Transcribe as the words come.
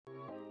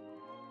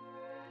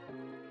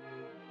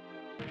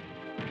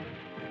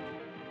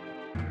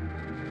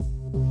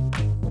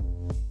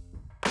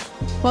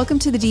Welcome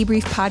to the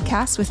Debrief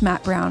podcast with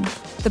Matt Brown,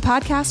 the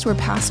podcast where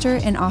pastor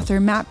and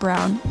author Matt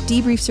Brown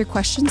debriefs your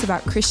questions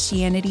about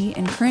Christianity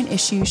and current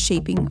issues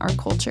shaping our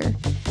culture.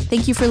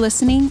 Thank you for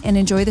listening and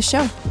enjoy the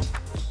show.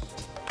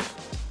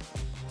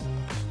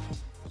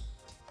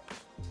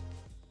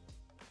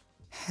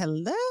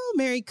 Hello,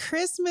 Merry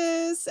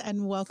Christmas,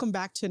 and welcome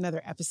back to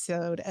another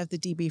episode of the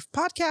Debrief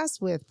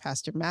podcast with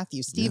Pastor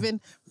Matthew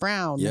Stephen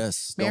Brown.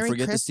 Yes, Merry don't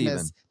forget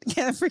Christmas. the Stephen.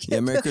 Can't forget. Yeah,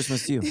 Merry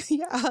Christmas to you.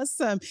 Yeah,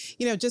 awesome.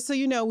 Just so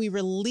you know, we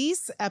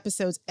release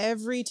episodes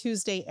every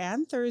Tuesday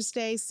and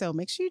Thursday, so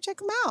make sure you check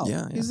them out.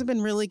 Yeah. These have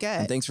been really good.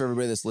 And thanks for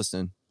everybody that's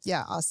listening.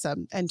 Yeah,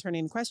 awesome. And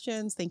turning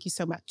questions. Thank you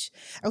so much.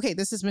 Okay,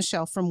 this is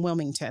Michelle from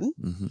Wilmington.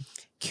 Mm-hmm.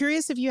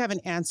 Curious if you have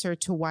an answer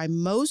to why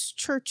most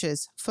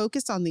churches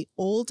focus on the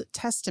Old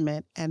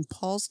Testament and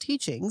Paul's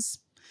teachings,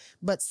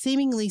 but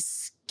seemingly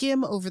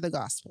skim over the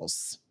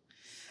Gospels.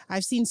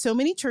 I've seen so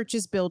many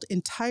churches build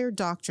entire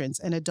doctrines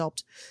and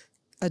adopt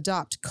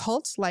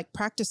cult-like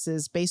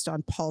practices based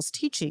on Paul's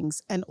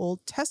teachings and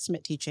Old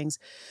Testament teachings,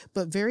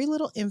 but very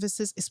little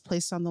emphasis is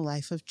placed on the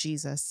life of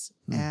Jesus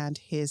and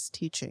his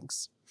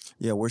teachings.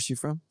 Yeah, where's she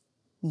from?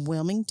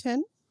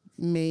 Wilmington,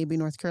 maybe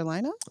North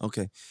Carolina.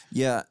 Okay.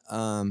 Yeah.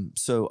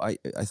 So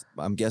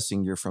I'm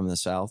guessing you're from the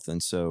South,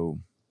 and so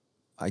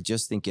I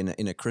just think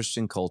in a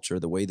Christian culture,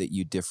 the way that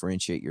you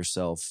differentiate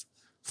yourself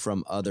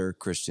from other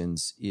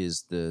Christians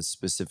is the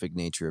specific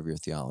nature of your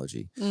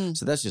theology.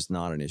 So that's just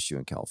not an issue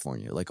in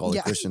California. Like all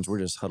the Christians, we're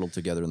just huddled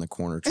together in the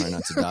corner trying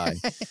not to die.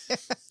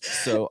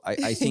 So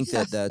I think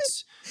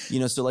that's,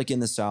 so like in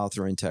the South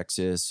or in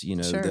Texas,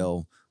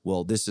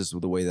 Sure. this is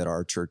the way that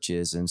our church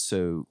is. And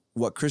so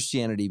what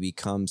Christianity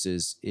becomes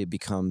is it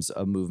becomes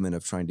a movement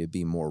of trying to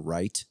be more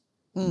right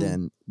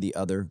than the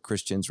other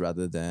Christians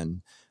rather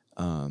than,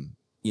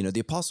 the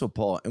Apostle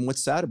Paul. And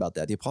what's sad about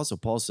that, the Apostle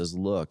Paul says,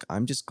 look,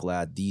 I'm just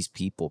glad these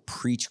people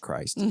preach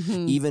Christ,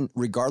 even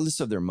regardless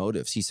of their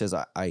motives. He says,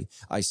 I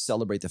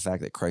celebrate the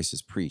fact that Christ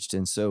is preached.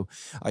 And so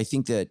I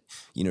think that,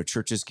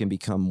 churches can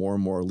become more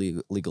and more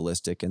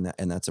legalistic, and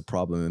that's a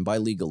problem. And by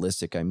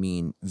legalistic, I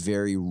mean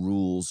very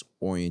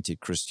rules-oriented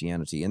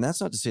Christianity. And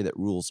that's not to say that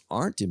rules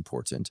aren't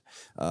important,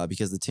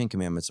 because the Ten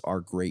Commandments are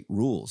great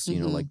rules,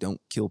 like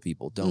don't kill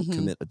people, don't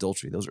commit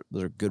adultery. Those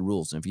are good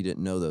rules. And if you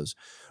didn't know those,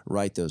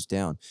 write those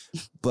down.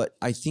 But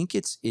I think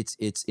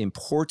it's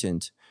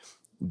important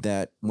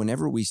that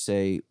whenever we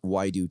say,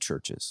 why do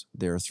churches?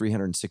 There are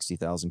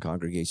 360,000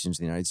 congregations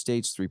in the United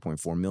States,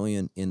 3.4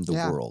 million in the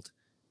world.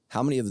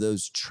 How many of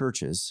those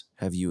churches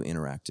have you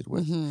interacted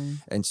with?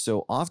 And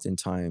so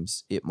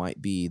oftentimes it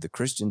might be the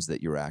Christians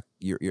that you're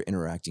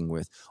interacting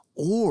with,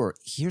 or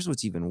here's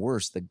what's even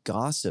worse, the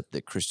gossip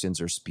that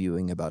Christians are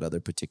spewing about other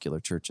particular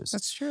churches.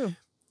 That's true.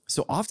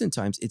 So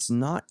oftentimes it's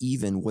not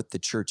even what the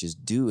church is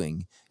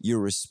doing. You're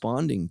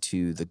responding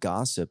to the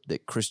gossip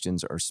that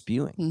Christians are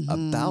spewing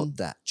about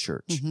that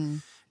church.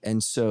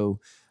 And so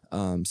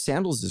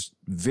Sandals is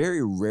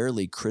very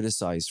rarely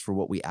criticized for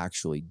what we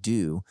actually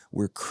do.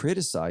 We're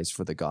criticized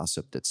for the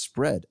gossip that's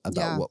spread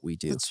about what we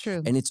do. That's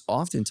true. And it's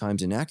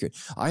oftentimes inaccurate.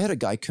 I had a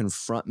guy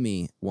confront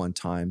me one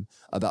time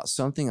about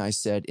something I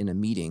said in a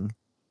meeting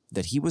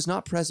that he was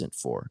not present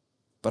for,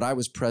 but I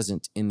was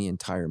present in the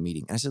entire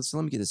meeting. And I said, so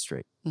let me get this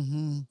straight.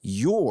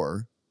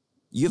 You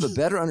have a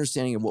better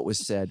understanding of what was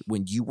said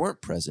when you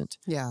weren't present,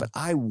 but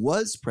I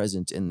was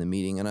present in the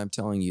meeting, and I'm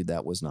telling you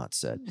that was not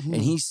said. And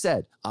he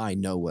said, I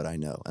know what I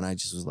know. And I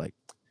just was like,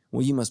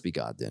 well, you must be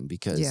God then,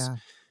 because,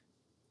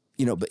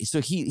 but so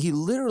he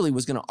literally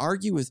was going to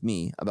argue with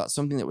me about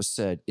something that was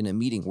said in a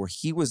meeting where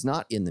he was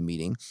not in the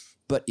meeting,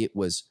 but it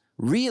was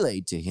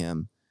relayed to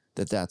him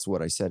that that's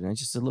what I said. And I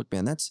just said, look,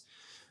 man, that's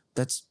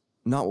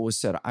not what was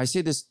said. I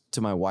say this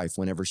to my wife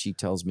whenever she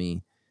tells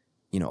me,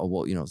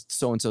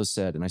 so-and-so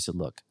said. And I said,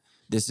 look,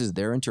 this is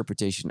their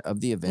interpretation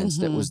of the events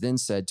that was then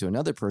said to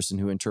another person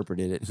who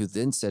interpreted it, who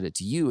then said it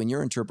to you, and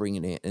you're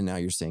interpreting it, and now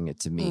you're saying it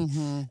to me.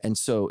 And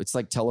so it's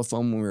like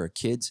telephone when we were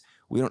kids.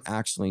 We don't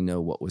actually know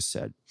what was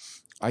said.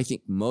 I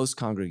think most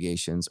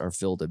congregations are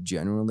filled of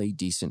genuinely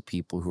decent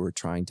people who are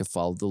trying to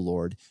follow the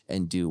Lord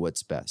and do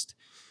what's best.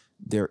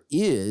 There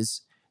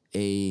is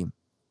a,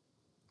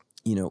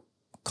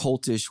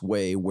 cultish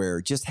way where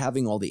just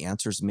having all the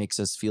answers makes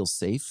us feel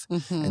safe.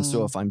 And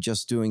so if I'm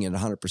just doing it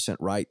 100%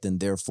 right, then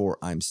therefore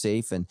I'm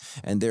safe. And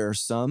there are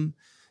some,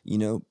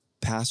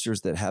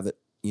 pastors that have it,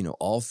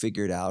 all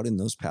figured out, and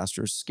those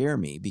pastors scare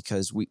me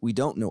because we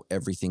don't know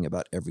everything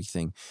about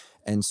everything.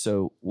 And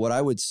so what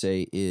I would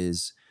say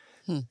is,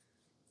 I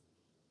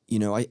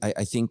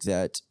think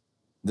that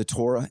the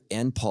Torah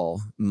and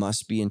Paul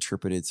must be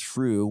interpreted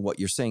through what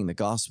you're saying, the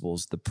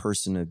Gospels, the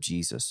person of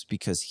Jesus,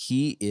 because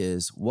he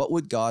is, what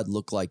would God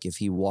look like if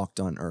he walked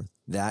on earth?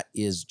 That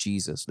is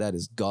Jesus. That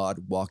is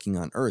God walking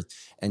on earth.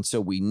 And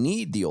so we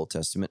need the Old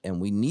Testament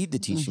and we need the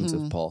teachings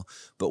of Paul,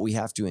 but we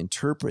have to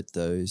interpret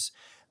those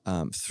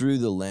through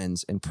the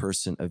lens and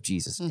person of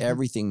Jesus.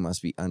 Everything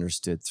must be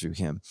understood through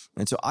him.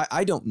 And so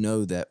I don't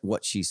know that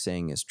what she's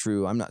saying is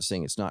true. I'm not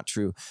saying it's not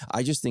true.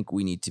 I just think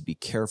we need to be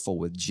careful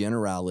with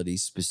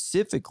generalities,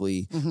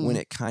 specifically when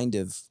it kind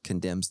of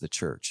condemns the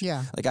church.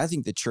 Yeah. Like, I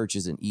think the church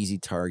is an easy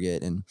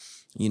target. And,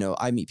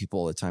 I meet people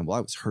all the time. Well,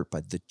 I was hurt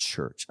by the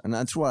church. And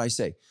that's what I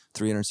say.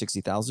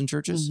 360,000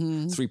 churches,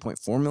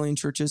 3.4 million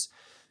churches.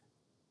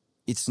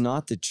 It's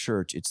not the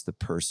church, it's the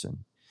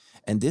person.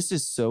 And this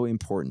is so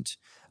important.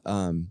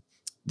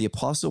 The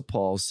Apostle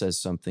Paul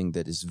says something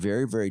that is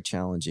very, very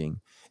challenging.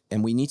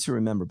 And we need to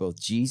remember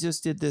both Jesus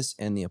did this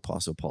and the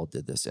Apostle Paul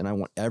did this. And I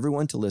want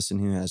everyone to listen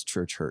who has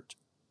church hurt.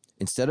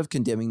 Instead of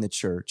condemning the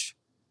church,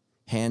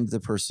 hand the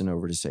person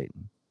over to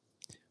Satan.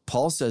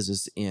 Paul says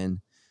this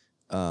in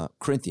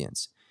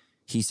Corinthians.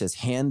 He says,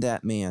 hand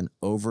that man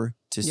over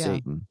to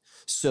Satan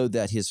so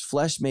that his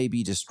flesh may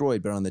be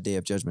destroyed, but on the day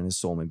of judgment, his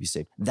soul may be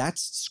saved.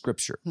 That's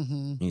scripture.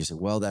 And you say,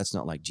 well, that's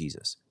not like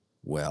Jesus.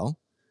 Well,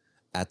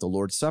 at the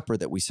Lord's Supper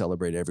that we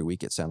celebrate every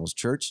week at Sandals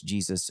Church,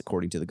 Jesus,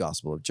 according to the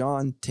Gospel of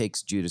John,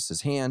 takes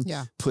Judas's hand,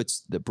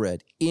 puts the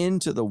bread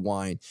into the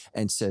wine,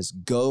 and says,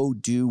 go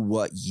do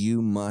what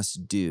you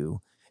must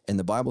do. And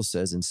the Bible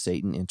says, and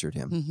Satan entered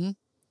him.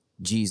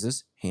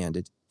 Jesus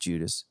handed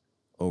Judas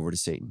over to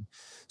Satan.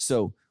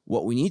 So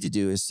what we need to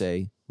do is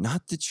say,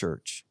 not the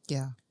church.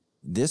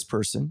 This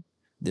person,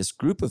 this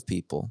group of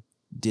people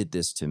did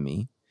this to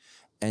me,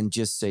 and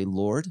just say,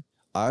 Lord,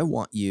 I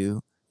want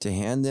you to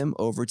hand them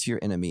over to your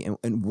enemy.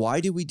 And why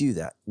do we do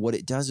that? What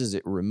it does is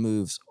it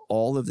removes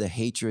all of the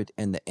hatred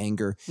and the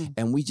anger.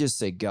 And we just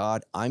say,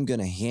 God, I'm going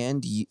to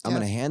hand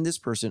this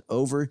person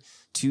over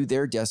to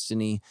their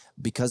destiny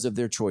because of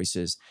their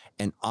choices.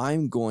 And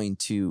I'm going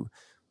to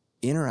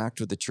interact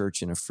with the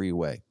church in a free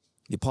way.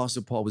 The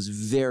Apostle Paul was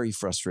very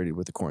frustrated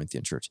with the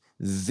Corinthian church,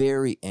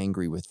 very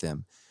angry with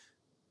them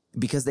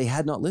because they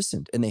had not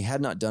listened and they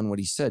had not done what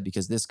he said,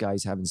 because this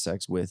guy's having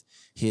sex with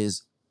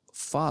his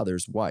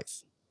father's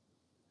wife.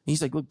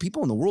 He's like, look,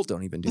 people in the world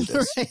don't even do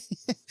this.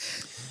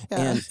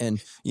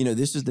 And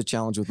this is the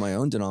challenge with my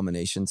own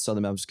denomination,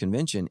 Southern Baptist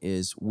Convention,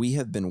 is we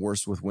have been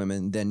worse with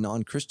women than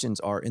non-Christians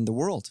are in the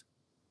world.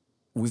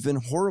 We've been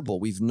horrible.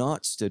 We've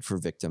not stood for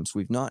victims.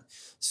 We've not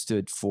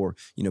stood for,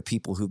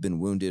 people who've been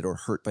wounded or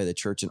hurt by the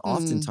church. And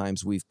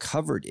oftentimes we've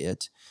covered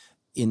it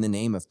in the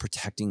name of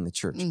protecting the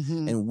church.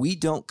 And we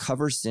don't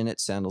cover sin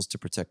at Sandals to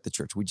protect the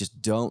church. We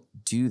just don't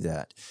do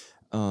that.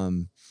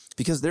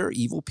 Because there are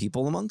evil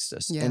people amongst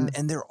us.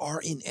 And there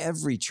are in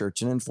every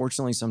church. And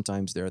unfortunately,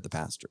 sometimes they're the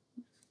pastor.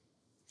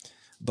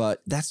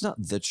 But that's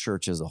not the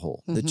church as a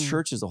whole. The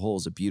church as a whole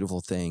is a beautiful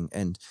thing.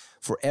 And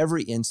for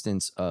every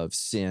instance of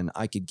sin,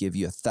 I could give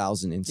you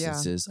 1,000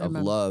 instances of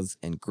love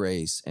and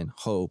grace and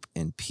hope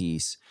and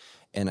peace.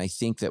 And I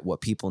think that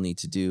what people need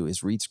to do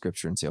is read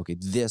scripture and say, okay,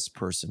 this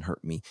person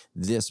hurt me.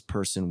 This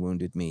person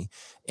wounded me.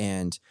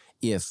 And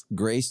if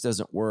grace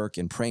doesn't work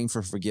and praying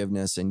for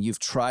forgiveness and you've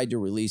tried to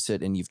release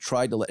it and you've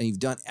tried to and you've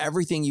done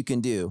everything you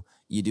can do,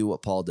 you do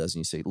what Paul does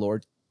and you say,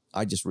 Lord,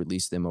 I just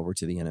release them over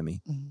to the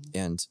enemy.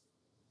 And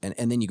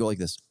then you go like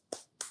this.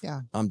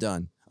 I'm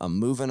done. I'm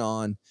moving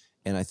on.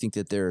 And I think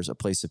that there's a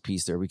place of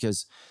peace there,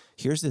 because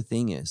here's the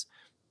thing is,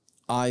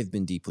 I've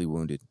been deeply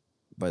wounded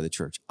by the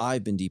church.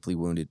 I've been deeply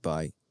wounded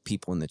by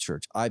people in the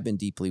church. I've been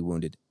deeply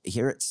wounded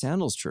here at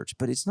Sandals Church,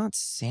 but it's not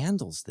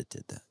Sandals that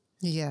did that.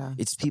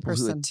 It's people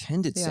who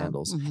attended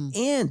Sandals.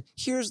 And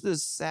here's the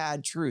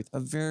sad truth, a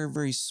very,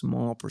 very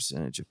small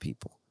percentage of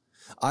people.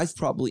 I've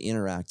probably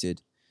interacted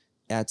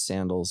at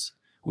Sandals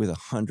with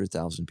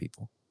 100,000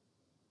 people.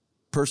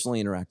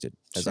 Personally interacted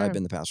as I've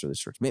been the pastor of this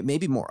church.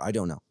 Maybe more, I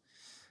don't know.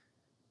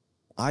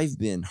 I've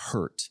been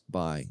hurt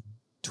by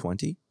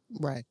 20,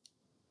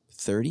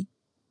 30.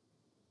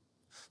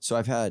 So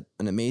I've had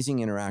an amazing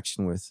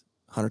interaction with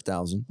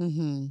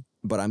 100,000,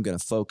 but I'm going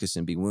to focus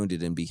and be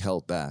wounded and be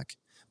held back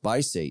by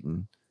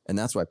Satan. And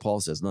that's why Paul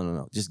says,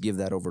 no, just give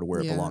that over to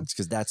where it belongs,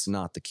 because that's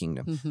not the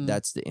kingdom.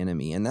 That's the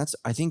enemy. And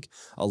I think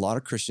a lot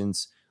of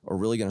Christians are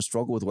really going to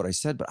struggle with what I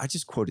said, but I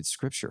just quoted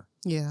scripture.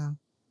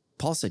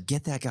 Paul said,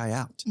 get that guy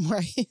out.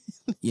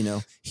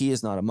 He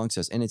is not amongst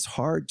us. And it's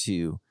hard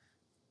to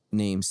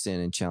name sin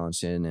and challenge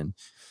sin. And,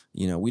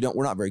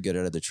 we're not very good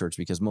at it at the church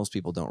because most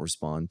people don't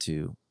respond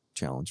to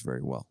challenge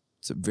very well.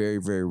 So very,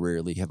 very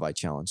rarely have I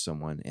challenged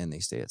someone and they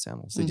stay at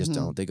Sandals. They just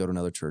don't. They go to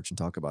another church and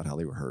talk about how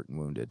they were hurt and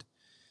wounded.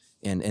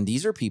 And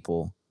these are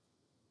people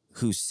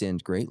who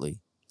sinned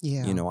greatly.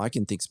 I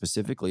can think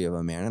specifically of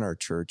a man in our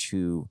church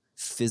who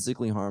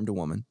physically harmed a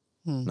woman,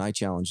 and I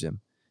challenged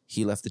him.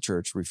 He left the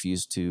church,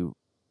 refused to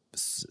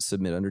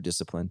submit under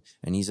discipline,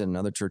 and he's at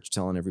another church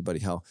telling everybody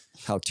how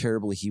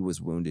terribly he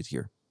was wounded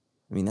here.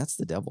 I mean, that's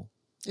the devil.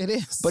 It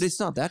is. But it's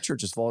not that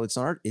church's fault. It's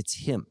not.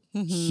 It's him.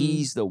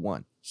 He's the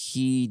one.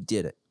 He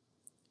did it.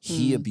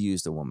 He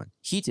abused a woman.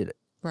 He did it.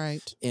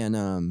 Right. And,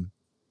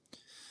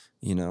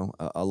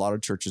 a lot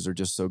of churches are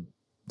just so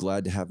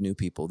glad to have new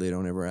people. They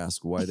don't ever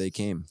ask why they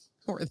came.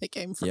 Where they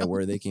came from. Yeah,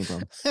 where they came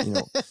from.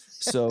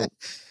 So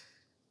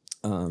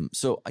I'm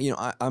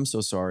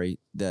so sorry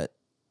that,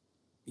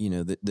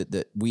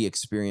 that we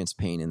experience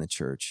pain in the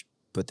church.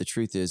 But the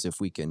truth is, if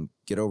we can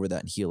get over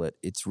that and heal it,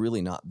 it's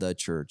really not the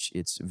church.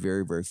 It's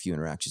very, very few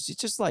interactions.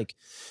 It's just like,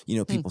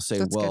 people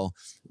say, well,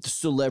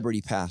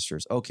 celebrity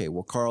pastors. Okay,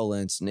 well, Carl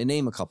Lentz,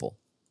 name a couple.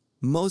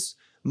 Most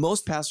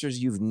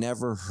pastors you've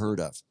never heard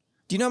of.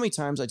 Do you know how many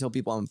times I tell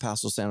people I'm a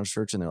pastor of Sandals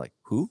Church and they're like,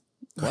 who?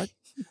 What? Right.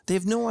 They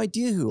have no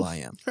idea who I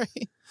am.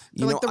 Right.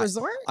 Like the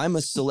resort? I'm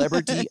a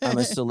celebrity. I'm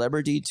a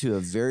celebrity to a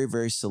very,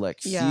 very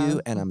select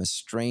few, and I'm a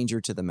stranger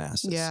to the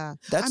masses. Yeah.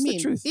 That's the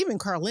truth. Even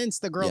Carl Lentz,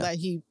 the girl that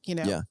he,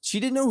 Yeah. She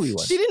didn't know who he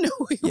was. She didn't know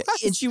who he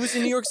was. And she was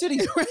in New York City.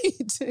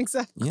 Right.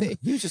 Exactly. Yeah.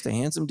 He was just a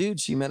handsome dude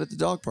she met at the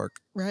dog park.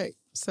 Right.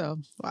 So,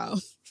 wow.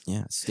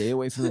 Yeah. Stay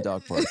away from the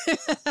dog park.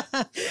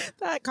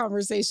 That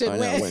conversation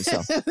went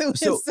south.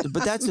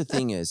 But that's the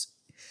thing is,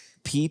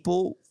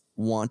 people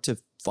want to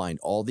find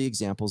all the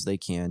examples they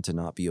can to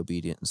not be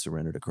obedient and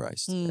surrender to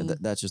Christ. And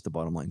that's just the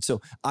bottom line.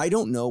 So I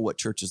don't know what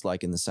church is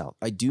like in the South.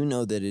 I do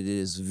know that it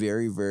is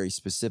very, very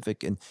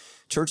specific. And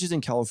churches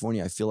in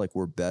California, I feel like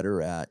we're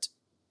better at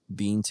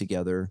being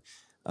together.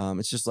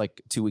 It's just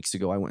like 2 weeks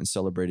ago, I went and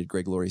celebrated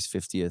Greg Laurie's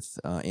 50th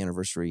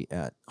anniversary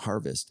at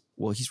Harvest.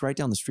 Well, he's right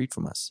down the street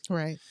from us.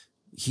 Right.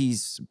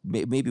 He's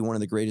maybe one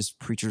of the greatest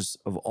preachers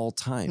of all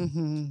time.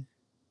 Mm-hmm.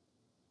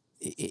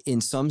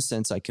 In some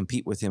sense, I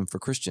compete with him for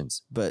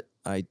Christians, but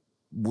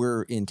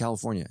we're in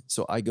California.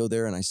 So I go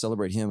there and I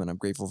celebrate him and I'm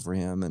grateful for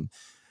him. And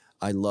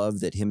I love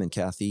that him and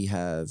Kathy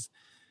have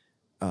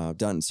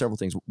done several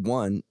things.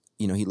 One,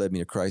 he led me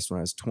to Christ when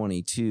I was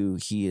 22.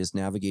 He has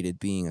navigated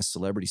being a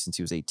celebrity since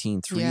he was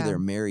 18. 3, they're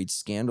married,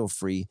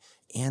 scandal-free,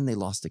 and they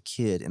lost a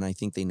kid. And I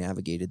think they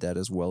navigated that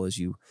as well as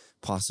you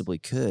possibly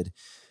could.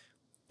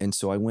 And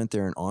so I went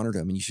there and honored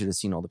him. And you should have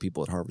seen all the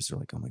people at Harvest. They're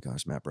like, oh my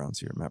gosh, Matt Brown's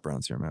here. Matt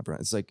Brown's here. Matt Brown.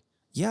 It's like,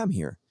 yeah, I'm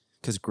here.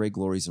 Because Greg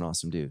Laurie's an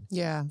awesome dude.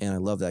 Yeah. And I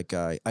love that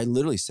guy. I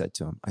literally said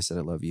to him, I said,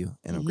 I love you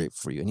and I'm grateful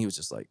for you. And he was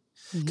just like,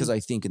 because I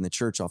think in the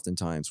church,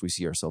 oftentimes we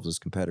see ourselves as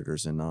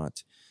competitors and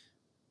not,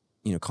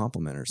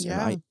 complimenters.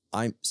 Yeah.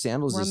 And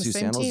Sandals is who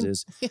Sandals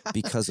is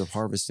because of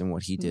Harvest and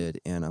what he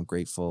did. And I'm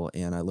grateful.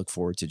 And I look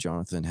forward to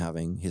Jonathan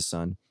his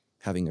son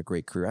having a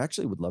great career. I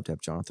actually would love to have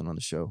Jonathan on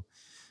the show.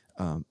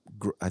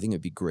 I think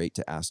it'd be great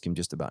to ask him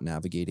just about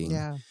navigating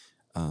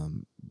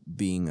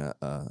being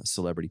a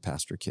celebrity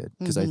pastor kid,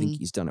 because I think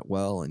he's done it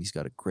well and he's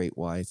got a great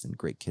wife and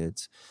great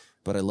kids.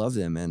 But I love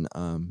them, and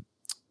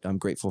I'm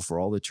grateful for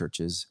all the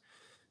churches,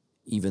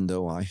 even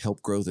though I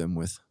help grow them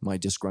with my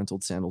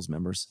disgruntled Sandals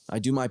members. I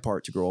do my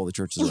part to grow all the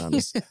churches around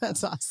us.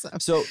 That's awesome.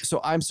 So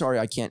I'm sorry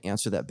I can't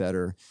answer that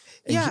better.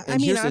 And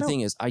here's the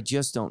thing is, I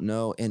just don't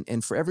know.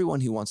 And for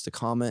everyone who wants to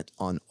comment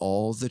on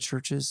all the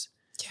churches,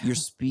 you're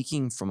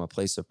speaking from a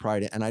place of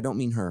pride. And I don't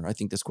mean her. I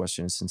think this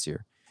question is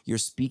sincere. You're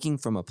speaking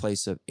from a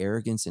place of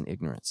arrogance and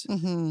ignorance,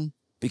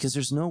 because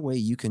there's no way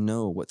you can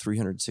know what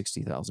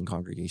 360,000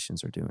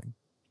 congregations are doing.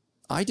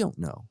 I don't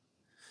know.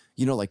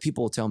 Like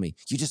people will tell me,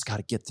 you just got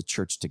to get the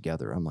church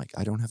together. I'm like,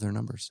 I don't have their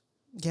numbers.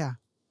 Yeah.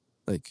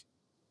 Like,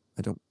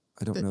 I don't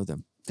know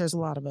them. There's a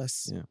lot of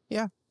us. Yeah.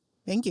 Yeah.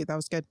 Thank you. That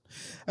was good.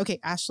 Okay.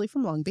 Ashley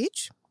from Long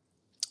Beach.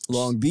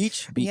 Long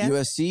Beach beat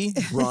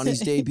USC. Ronnie's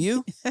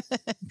debut.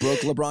 Broke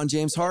LeBron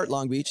James' heart.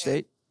 Long Beach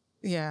State.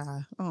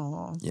 Yeah.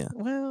 Oh. Yeah.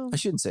 Well, I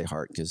shouldn't say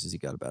heart because he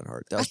got a bad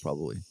heart. That was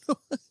probably,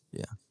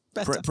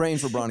 praying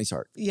for Bronny's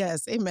heart.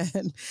 Yes.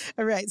 Amen.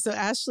 All right. So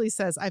Ashley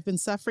says, I've been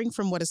suffering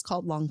from what is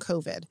called long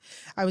COVID.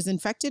 I was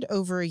infected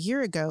over a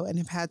year ago and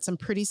have had some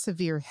pretty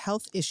severe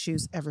health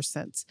issues ever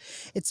since.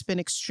 It's been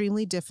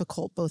extremely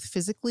difficult, both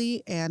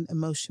physically and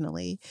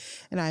emotionally.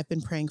 And I've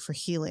been praying for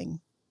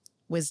healing.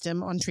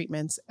 Wisdom on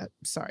treatments.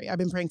 I've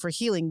been praying for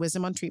healing,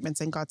 wisdom on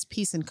treatments, and God's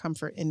peace and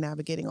comfort in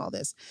navigating all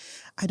this.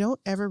 I don't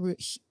ever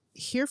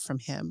hear from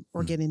him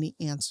or get any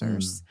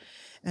answers,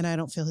 and I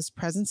don't feel his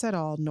presence at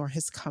all, nor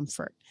his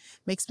comfort.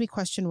 Makes me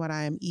question what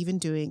I am even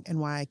doing and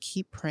why I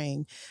keep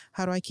praying.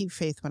 How do I keep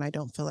faith when I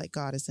don't feel like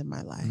God is in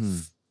my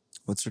life?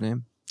 What's her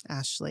name?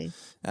 Ashley.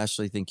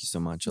 Ashley, thank you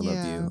so much. I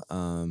love you.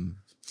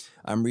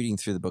 I'm reading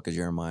through the book of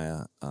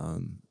Jeremiah.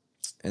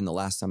 And the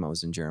last time I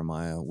was in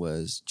Jeremiah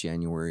was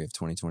January of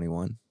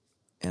 2021.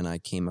 And I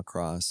came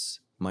across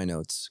my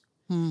notes,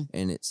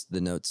 and the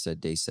notes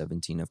said day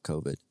 17 of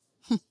COVID.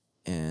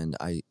 And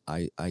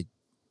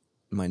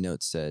my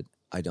notes said,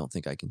 I don't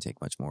think I can take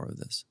much more of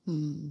this.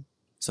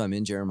 So I'm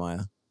in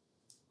Jeremiah,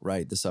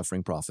 right? The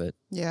suffering prophet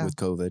with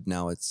COVID.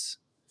 Now it's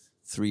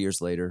 3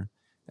 years later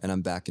and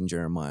I'm back in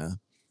Jeremiah.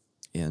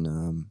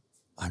 And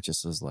I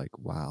just was like,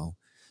 wow.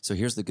 So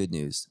here's the good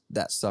news.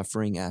 That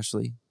suffering,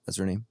 Ashley, that's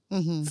her name,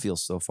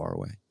 feels so far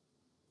away.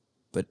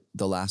 But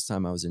the last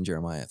time I was in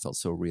Jeremiah, it felt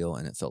so real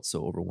and it felt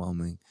so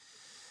overwhelming.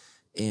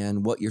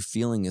 And what you're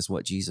feeling is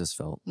what Jesus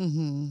felt.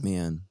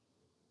 Man,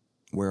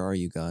 where are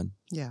you, God?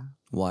 Yeah.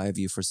 Why have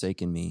you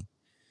forsaken me?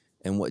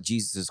 And what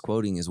Jesus is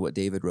quoting is what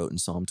David wrote in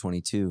Psalm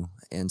 22.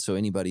 And so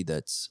anybody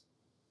that's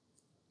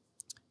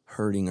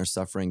hurting or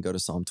suffering, go to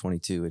Psalm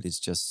 22. It is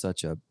just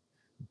such a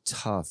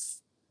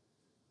tough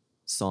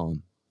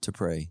psalm to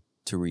pray,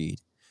 to read.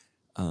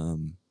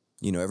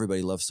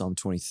 Everybody loves Psalm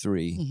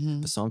 23,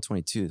 but Psalm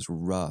 22 is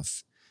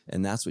rough.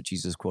 And that's what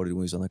Jesus quoted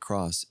when he was on the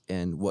cross.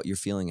 And what you're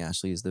feeling,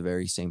 Ashley, is the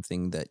very same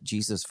thing that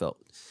Jesus felt.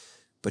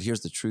 But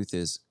here's the truth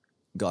is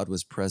God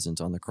was present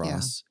on the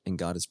cross, and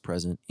God is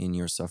present in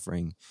your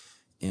suffering.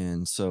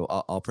 And so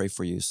I'll pray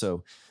for you.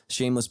 So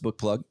shameless book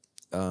plug.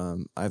 I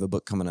have a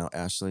book coming out,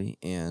 Ashley,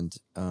 and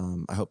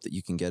I hope that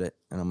you can get it.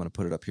 And I'm going to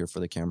put it up here for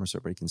the camera so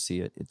everybody can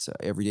see it. It's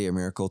Every Day a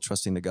Miracle,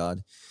 Trusting the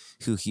God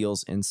Who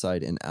Heals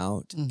Inside and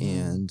Out. Mm-hmm.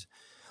 And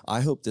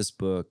I hope this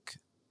book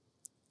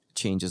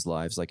changes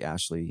lives like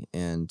Ashley.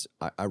 And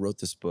I wrote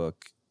this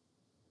book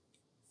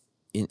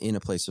in a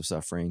place of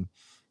suffering.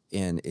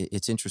 And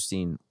it's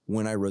interesting,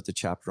 when I wrote the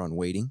chapter on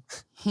waiting,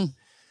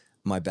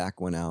 my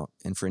back went out.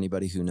 And for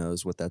anybody who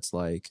knows what that's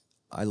like,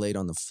 I laid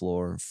on the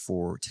floor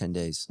for 10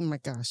 days. Oh my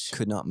gosh.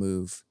 Could not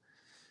move.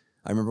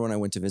 I remember when I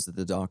went to visit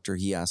the doctor,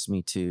 he asked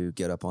me to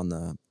get up on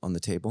the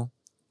table,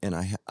 and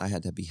I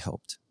had to be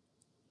helped.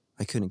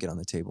 I couldn't get on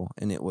the table.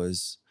 And it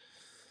was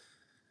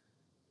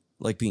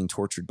like being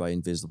tortured by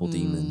invisible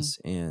demons.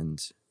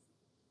 And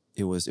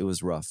it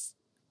was rough.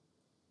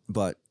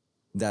 But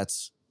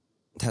that's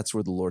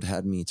where the Lord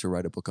had me to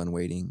write a book on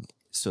waiting,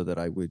 so that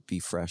I would be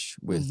fresh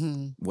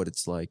with what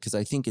it's like. Because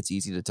I think it's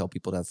easy to tell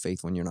people to have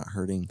faith when you're not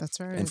hurting. That's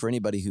right. And for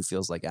anybody who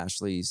feels like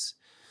Ashley's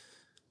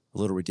a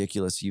little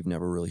ridiculous, you've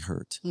never really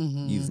hurt.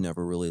 You've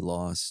never really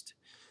lost.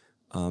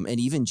 And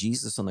even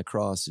Jesus on the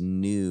cross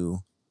knew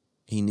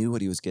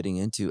what he was getting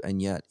into.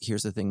 And yet,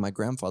 here's the thing. My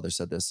grandfather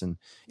said this, and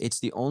it's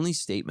the only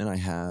statement I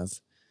have.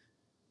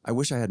 I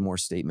wish I had more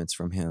statements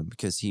from him,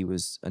 because he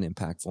was an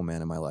impactful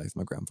man in my life,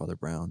 my grandfather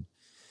Brown.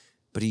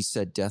 But he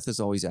said, death is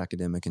always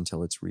academic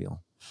until it's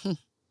real.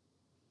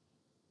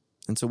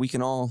 And so we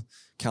can all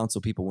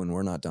counsel people when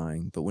we're not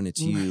dying, but when it's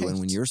you and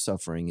when you're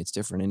suffering, it's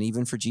different. And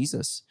even for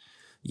Jesus,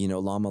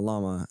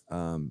 lama,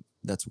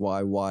 that's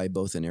why,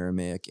 both in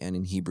Aramaic and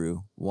in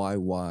Hebrew.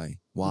 Why?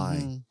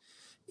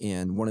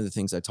 And one of the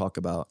things I talk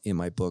about in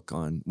my book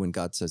on when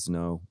God says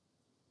no,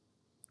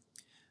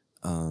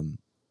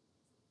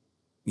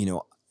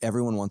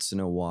 everyone wants to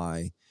know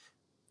why.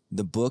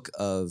 The book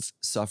of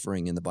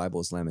suffering in the Bible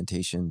is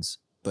Lamentations,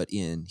 but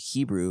in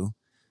Hebrew,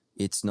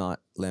 it's not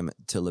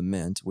to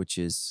lament, which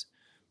is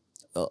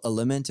a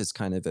lament is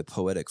kind of a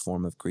poetic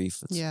form of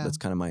grief. That's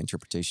kind of my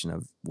interpretation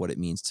of what it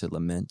means to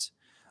lament,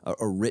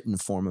 a written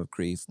form of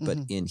grief. But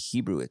in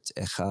Hebrew, it's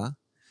echa,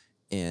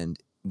 and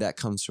that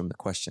comes from the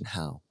question,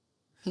 how?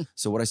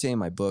 So what I say in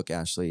my book,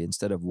 Ashley,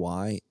 instead of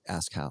why,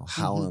 ask how.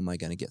 How am I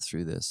going to get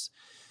through this?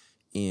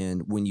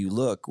 And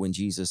when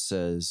Jesus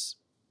says,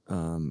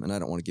 and I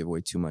don't want to give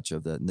away too much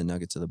of the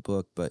nuggets of the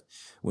book, but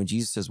when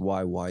Jesus says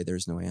why,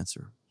 there's no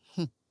answer.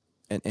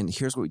 And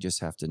here's what we just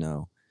have to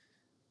know.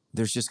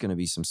 There's just going to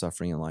be some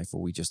suffering in life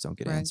where we just don't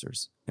get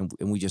answers, and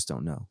we just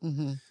don't know.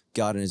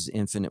 God in his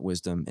infinite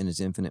wisdom and his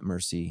infinite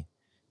mercy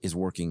is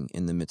working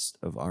in the midst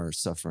of our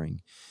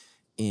suffering.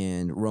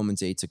 And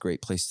Romans 8's a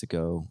great place to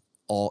go.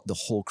 The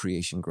whole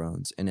creation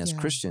groans. And as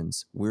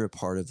Christians, we're a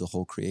part of the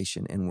whole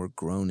creation, and we're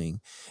groaning.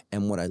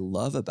 And what I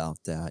love about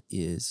that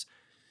is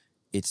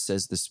it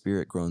says the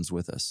Spirit groans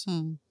with us.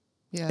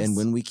 Yes. And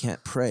when we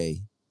can't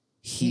pray,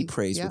 he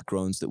prays with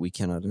groans that we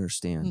cannot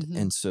understand.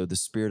 And so the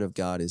Spirit of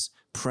God is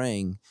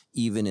praying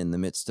even in the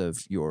midst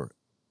of your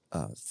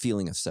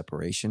feeling of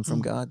separation from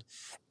God.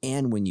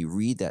 And when you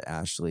read that,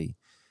 Ashley,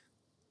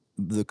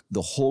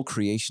 the whole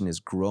creation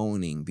is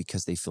groaning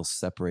because they feel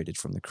separated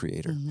from the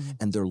Creator.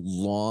 And they're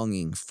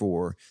longing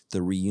for the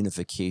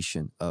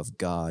reunification of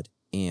God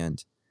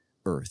and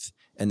earth.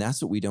 And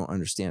that's what we don't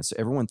understand. So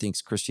everyone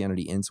thinks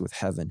Christianity ends with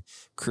heaven.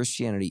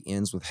 Christianity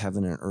ends with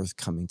heaven and earth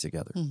coming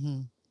together.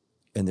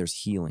 And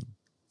there's healing.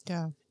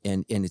 Yeah.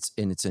 And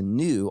it's a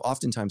new,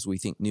 oftentimes we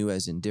think new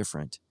as in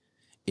different.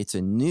 It's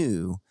a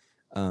new,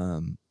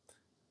 in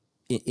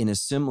a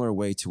similar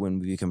way to when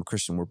we become a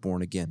Christian, we're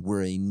born again.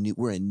 We're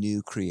a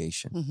new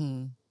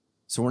creation.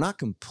 So we're not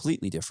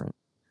completely different,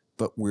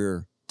 but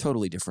we're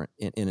totally different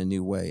in a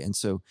new way. And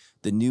so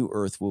the new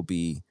earth will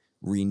be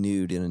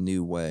renewed in a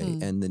new way,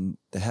 and then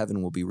the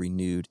heaven will be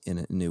renewed in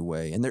a new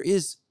way. And there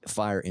is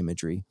fire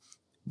imagery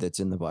that's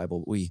in the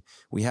Bible. We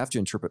have to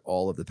interpret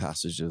all of the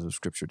passages of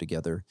Scripture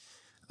together,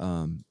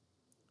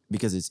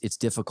 because it's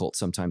difficult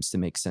sometimes to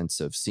make sense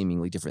of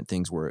seemingly different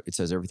things where it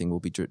says everything will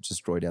be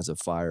destroyed as a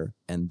fire,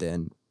 and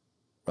then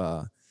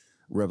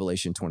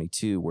Revelation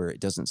 22 where it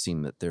doesn't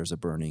seem that there's a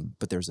burning,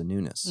 but there's a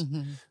newness.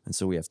 And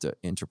so we have to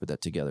interpret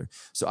that together.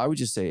 So I would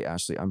just say,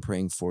 Ashley, I'm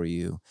praying for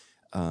you.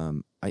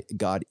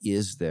 God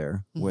is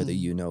there, whether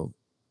you know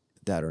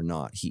that or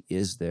not. He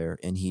is there,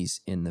 and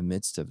he's in the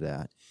midst of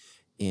that.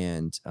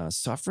 And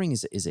suffering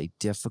is a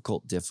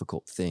difficult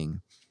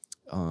thing.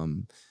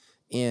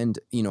 And,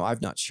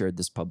 I've not shared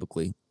this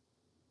publicly.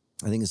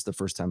 I think it's the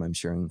first time I'm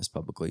sharing this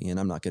publicly, and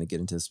I'm not going to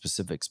get into the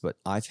specifics, but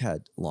I've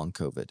had long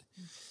COVID.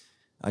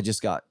 I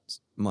just got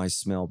my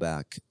smell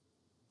back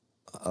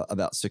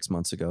about 6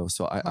 months ago.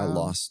 So I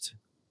lost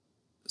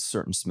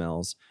certain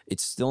smells.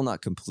 It's still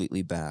not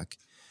completely back.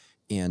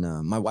 And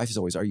my wife is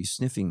always, are you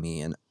sniffing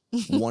me? And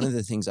one of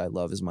the things I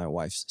love is my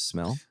wife's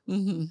smell.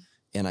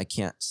 And I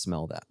can't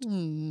smell that.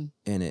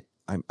 And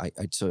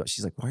so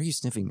she's like, why are you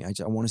sniffing me? I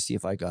want to see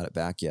if I got it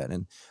back yet.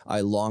 And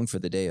I long for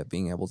the day of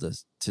being able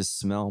to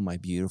smell my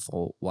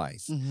beautiful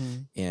wife.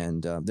 Mm-hmm.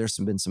 And there's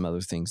been some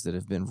other things that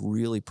have been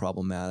really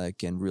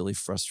problematic and really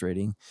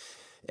frustrating.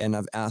 And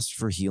I've asked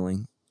for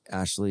healing,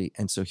 Ashley.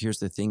 And so here's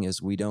the thing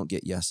is we don't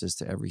get yeses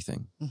to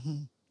everything.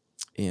 Mm-hmm.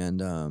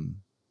 And,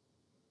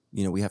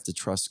 we have to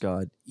trust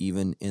God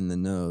even in the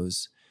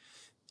no's.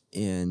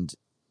 And,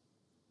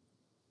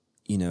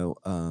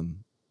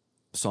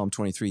 Psalm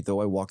 23, though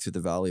I walk through the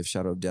valley of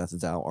shadow of death,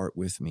 thou art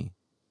with me.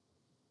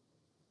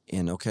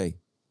 And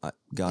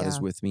God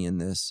is with me in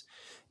this.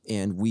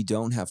 And we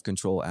don't have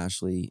control,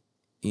 Ashley.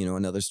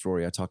 Another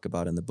story I talk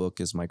about in the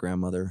book is my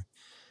grandmother.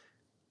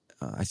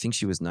 I think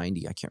she was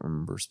 90. I can't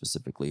remember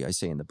specifically. I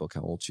say in the book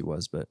how old she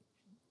was, but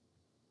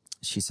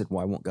she said,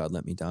 why won't God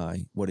let me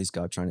die? What is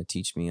God trying to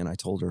teach me? And I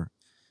told her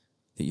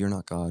that you're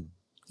not God.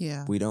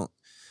 Yeah. We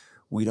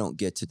don't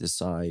get to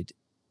decide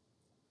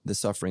the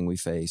suffering we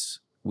face.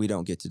 We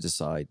don't get to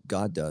decide.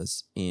 God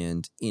does.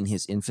 And in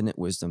his infinite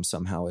wisdom,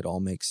 somehow it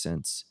all makes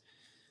sense.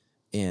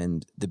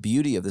 And the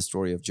beauty of the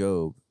story of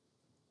Job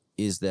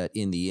is that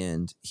in the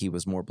end, he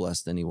was more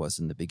blessed than he was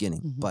in the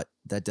beginning. Mm-hmm. But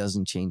that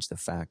doesn't change the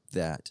fact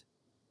that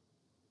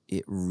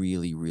it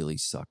really, really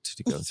sucked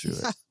to go through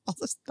it.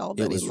 all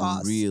that It was he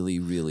lost. really,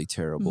 really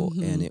terrible.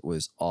 Mm-hmm. And it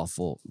was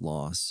awful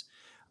loss.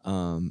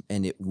 And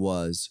it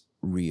was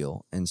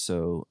real. And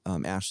so,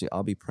 Ashley,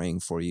 I'll be praying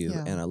for you,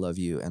 and I love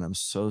you. And I'm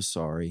so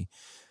sorry.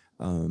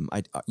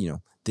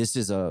 This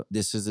is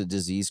a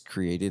disease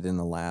created in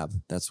the lab.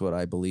 That's what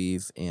I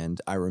believe. And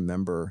I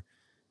remember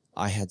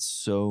I had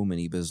so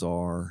many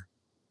bizarre,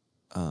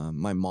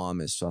 my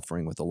mom is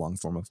suffering with a long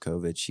form of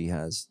COVID. She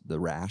has the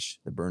rash,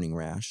 the burning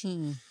rash.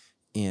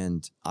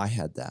 And I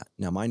had that.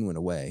 Now mine went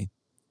away.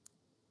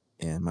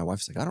 And my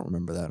wife's like, I don't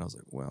remember that. I was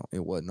like, well,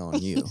 it wasn't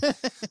on you.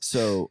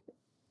 So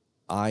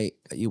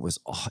it was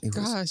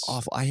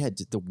awful. I had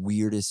the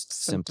weirdest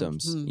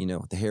symptoms,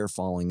 the hair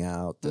falling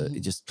out,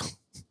 it just,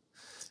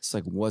 it's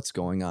like, what's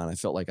going on? I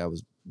felt like I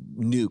was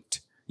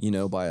nuked,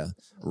 by a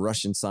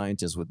Russian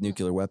scientist with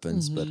nuclear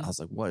weapons, but I was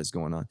like, what is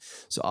going on?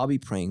 So I'll be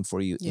praying for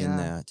you in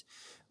that.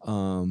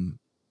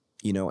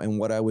 And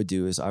what I would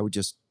do is I would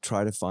just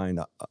try to find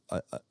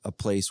a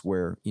place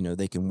where,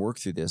 they can work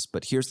through this.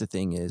 But here's the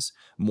thing is,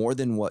 more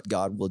than what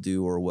God will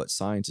do or what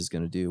science is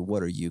going to do,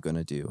 what are you going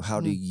to do? How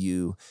do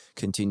you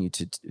continue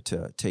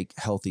to take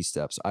healthy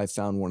steps? I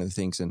found one of the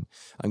things, and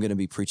I'm going to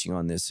be preaching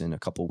on this in a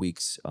couple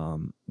weeks.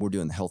 We're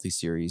doing the Healthy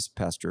series.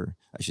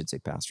 He's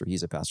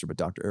a pastor, but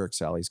Dr. Eric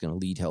Sally is going to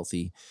lead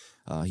Healthy.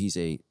 He's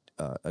a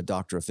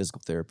doctor of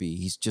physical therapy.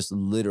 He's just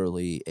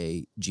literally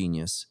a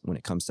genius when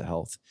it comes to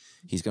health.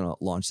 He's going to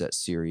launch that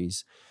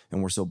series,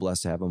 and we're so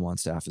blessed to have him on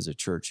staff as a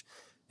church.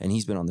 And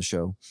he's been on the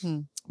show,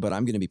 but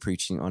I'm going to be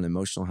preaching on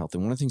emotional health.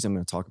 And one of the things I'm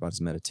going to talk about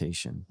is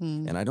meditation.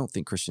 And I don't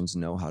think Christians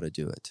know how to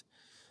do it.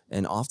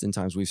 And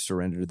oftentimes we've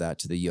surrendered that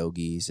to the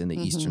yogis and the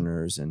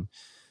Easterners. And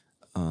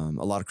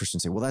a lot of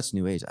Christians say, well, that's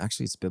New Age.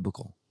 Actually, it's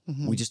biblical.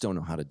 We just don't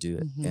know how to do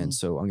it. And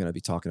so I'm going to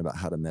be talking about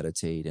how to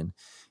meditate. And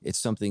it's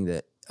something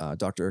that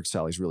Dr. Eric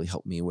Sally's really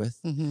helped me with.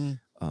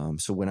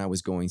 So when I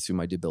was going through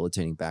my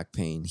debilitating back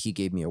pain, he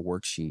gave me a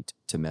worksheet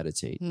to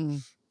meditate.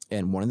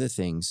 And one of the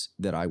things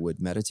that I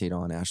would meditate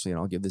on, Ashley, and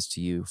I'll give this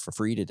to you for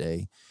free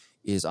today,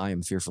 is I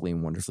am fearfully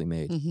and wonderfully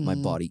made. My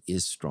body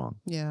is strong.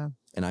 Yeah.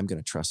 And I'm going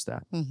to trust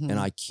that. And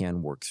I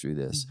can work through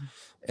this.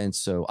 And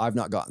so I've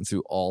not gotten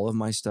through all of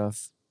my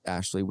stuff,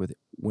 Ashley,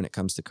 when it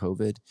comes to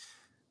COVID,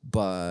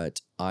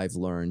 but I've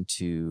learned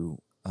to,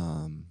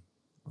 I've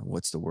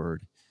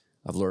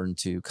learned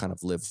to kind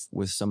of live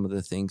with some of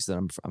the things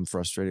that I'm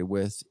frustrated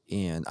with,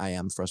 and I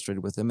am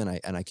frustrated with them.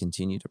 And I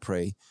continue to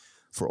pray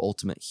for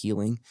ultimate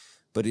healing,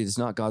 but it is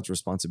not God's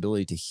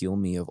responsibility to heal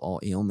me of all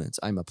ailments.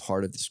 I'm a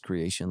part of this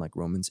creation, like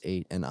Romans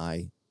 8, and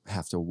I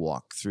have to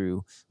walk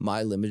through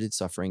my limited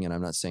suffering. And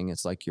I'm not saying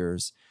it's like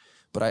yours,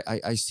 but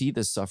I see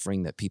the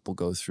suffering that people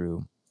go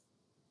through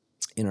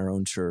in our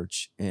own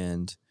church.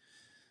 And,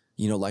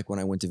 like when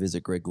I went to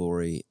visit Greg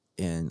Glory,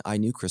 and I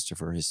knew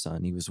Christopher, his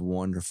son, he was a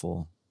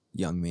wonderful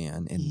young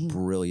man and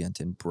brilliant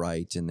and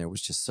bright. And there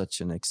was just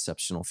such an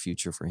exceptional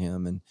future for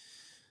him. And,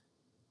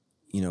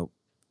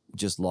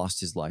 just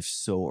lost his life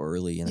so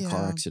early in a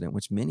car accident,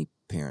 which many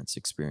parents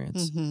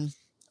experience.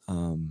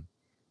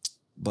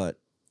 But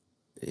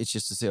it's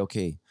just to say,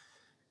 okay,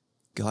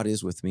 God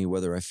is with me,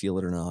 whether I feel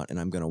it or not, and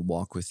I'm going to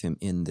walk with him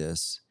in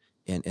this.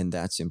 And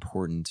that's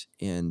important.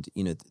 And,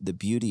 the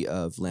beauty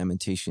of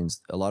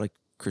Lamentations, a lot of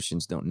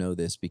Christians don't know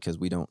this because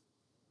we don't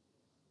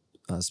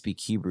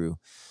speak Hebrew,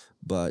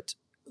 but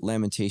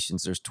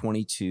Lamentations, there's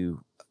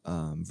 22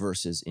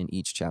 verses in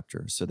each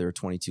chapter. So there are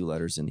 22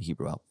 letters in the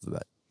Hebrew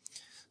alphabet.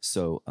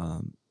 So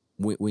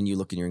when you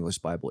look in your English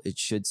Bible, it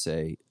should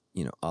say,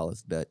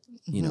 Aleph, Bet,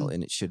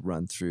 and it should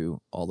run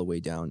through all the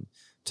way down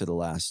to the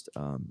last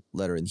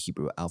letter in the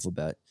Hebrew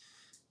alphabet.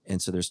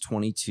 And so there's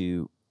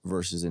 22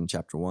 verses in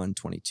chapter 1,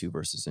 22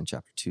 verses in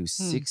chapter 2,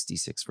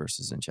 66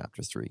 verses in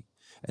chapter 3,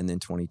 and then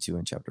 22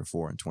 in chapter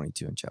 4 and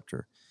 22 in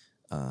chapter,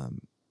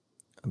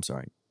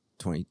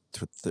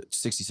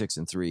 66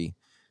 and 3,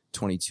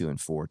 22 and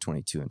 4,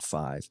 22 and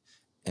 5,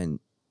 and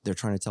they're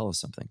trying to tell us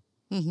something.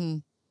 Mm-hmm.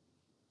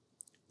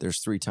 There's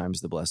 3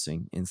 times the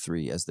blessing in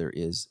 3 as there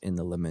is in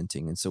the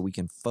lamenting. And so we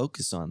can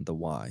focus on the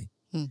why.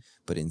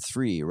 But in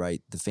 3,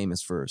 right, the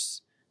famous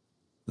verse,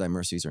 thy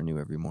mercies are new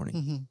every morning.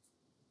 Mm-hmm.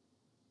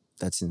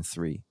 That's in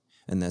 3.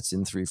 And that's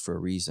in 3 for a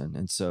reason.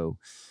 And so,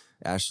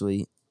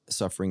 Ashley,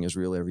 suffering is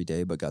real every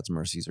day, but God's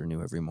mercies are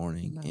new every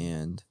morning. Right.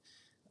 And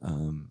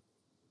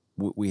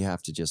we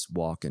have to just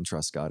walk and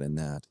trust God in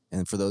that.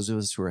 And for those of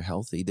us who are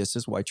healthy, this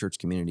is why church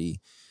community,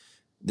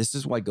 this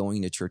is why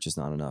going to church is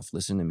not enough.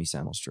 Listen to me,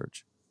 Sandals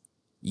Church.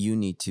 You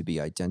need to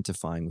be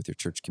identifying with your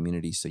church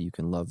community so you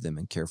can love them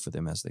and care for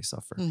them as they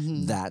suffer.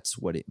 Mm-hmm. That's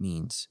what it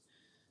means.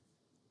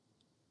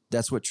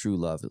 That's what true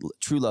love.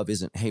 True love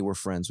isn't, hey, we're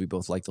friends. We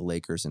both like the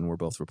Lakers and we're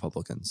both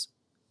Republicans.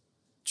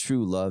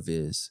 True love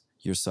is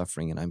you're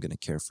suffering and I'm going to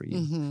care for you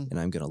and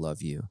I'm going to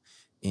love you.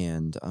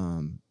 And,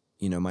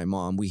 my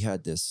mom, we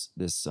had this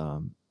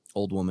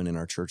old woman in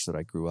our church that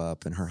I grew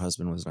up, and her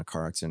husband was in a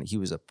car accident. He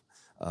was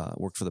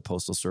worked for the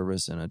Postal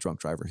Service, and a drunk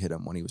driver hit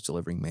him when he was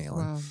delivering mail.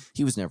 Wow. And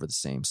he was never the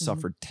same,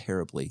 suffered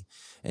terribly.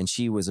 And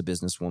she was a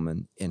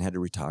businesswoman and had to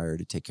retire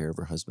to take care of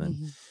her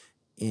husband.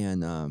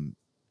 And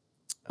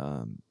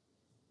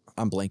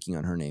I'm blanking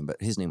on her name, but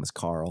his name was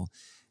Carl.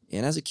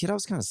 And as a kid, I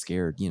was kind of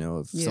scared,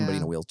 of somebody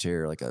in a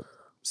wheelchair, like a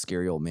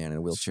scary old man in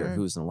a wheelchair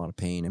who was in a lot of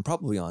pain and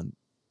probably on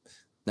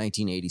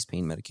 1980s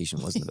pain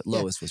medication, wasn't it? But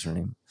Lois was her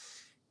name.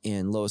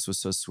 And Lois was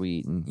so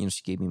sweet. And,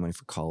 she gave me money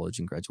for college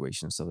and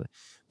graduation and stuff.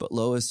 But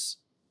Lois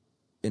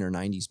in her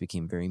 90s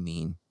became very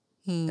mean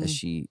as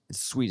the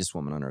sweetest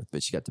woman on earth,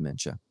 but she got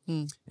dementia.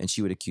 And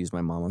she would accuse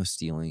my mom of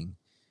stealing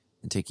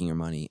and taking her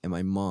money. And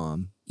my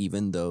mom,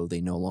 even though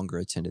they no longer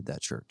attended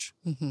that church,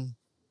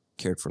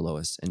 cared for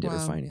Lois and did her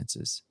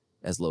finances,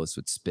 as Lois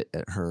would spit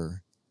at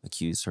her,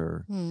 accuse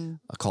her,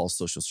 call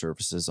social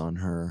services on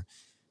her.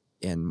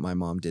 And my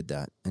mom did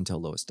that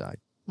until Lois died.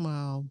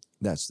 Wow.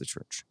 That's the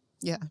church.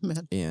 Yeah,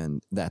 man.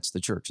 And that's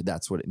the church.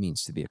 That's what it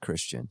means to be a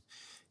Christian.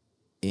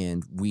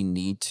 And we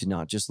need to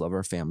not just love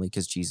our family,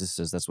 because Jesus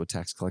says that's what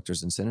tax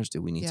collectors and sinners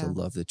do. We need to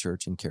love the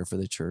church and care for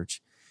the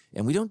church.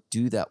 And we don't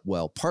do that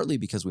well, partly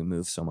because we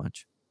move so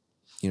much.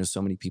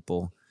 So many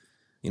people,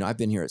 I've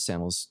been here at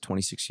Sandals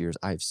 26 years.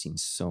 I've seen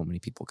so many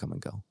people come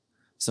and go.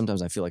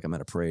 Sometimes I feel like I'm at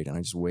a parade and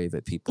I just wave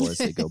at people as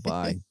they go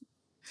by.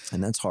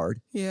 And that's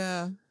hard.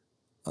 Yeah.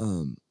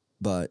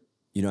 But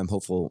I'm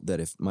hopeful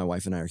that if my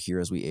wife and I are here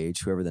as we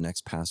age, whoever the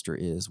next pastor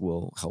is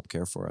will help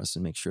care for us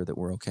and make sure that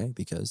we're okay,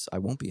 because I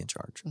won't be in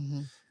charge.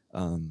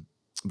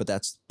 But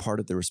that's part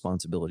of the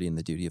responsibility and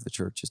the duty of the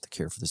church, is to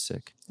care for the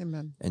sick.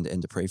 Amen.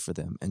 And to pray for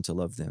them and to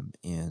love them.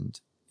 And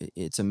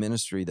it's a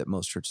ministry that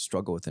most churches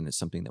struggle with, and it's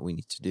something that we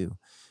need to do.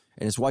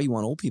 And it's why you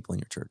want old people in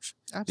your church.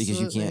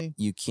 Absolutely. Because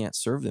you can't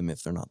serve them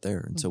if they're not there.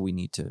 And so we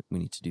need to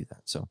do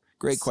that. So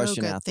great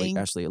question,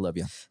 Ashley. I love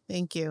you.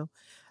 Thank you.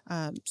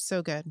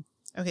 So good.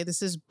 Okay,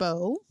 this is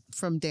Bo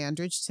from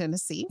Dandridge,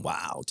 Tennessee.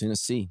 Wow,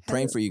 Tennessee.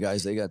 Praying for you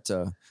guys. They got,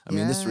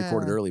 this is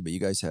recorded early, but you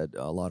guys had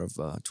a lot of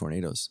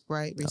tornadoes.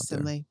 Right,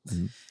 recently.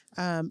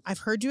 I've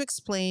heard you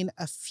explain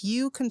a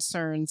few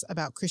concerns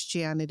about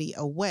Christianity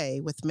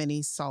away with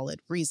many solid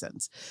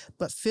reasons,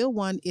 but feel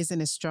one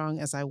isn't as strong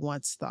as I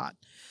once thought.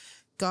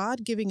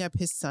 God giving up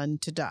his son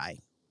to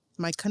die.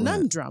 My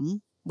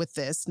conundrum with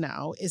this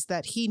now is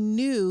that he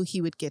knew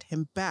he would get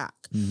him back.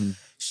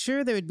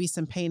 Sure, there would be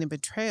some pain and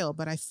betrayal,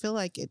 but I feel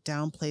like it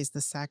downplays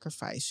the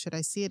sacrifice. Should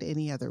I see it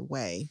any other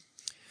way?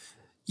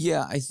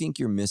 Yeah, I think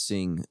you're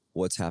missing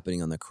what's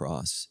happening on the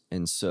cross.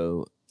 And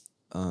so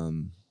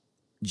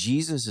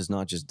Jesus is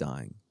not just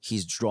dying.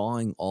 He's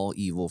drawing all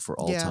evil for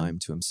all time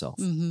to himself.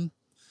 And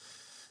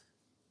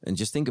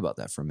just think about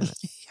that for a minute.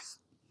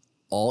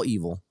 All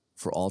evil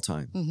for all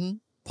time.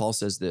 Paul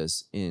says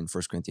this in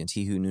 1 Corinthians,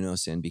 he who knew no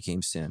sin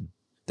became sin,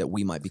 that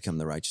we might become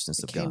the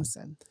righteousness of God.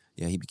 Sin.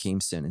 Yeah, he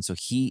became sin. And so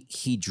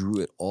he drew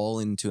it all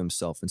into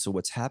himself. And so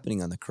what's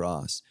happening on the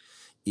cross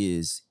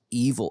is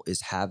evil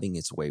is having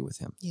its way with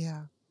him.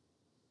 Yeah.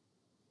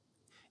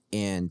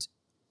 And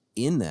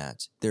in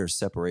that, there's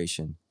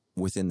separation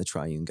within the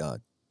triune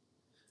God.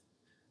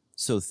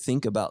 So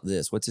think about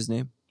this. What's his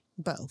name?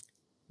 Bo.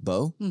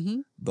 Bo?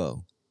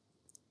 Bo.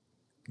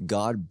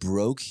 God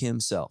broke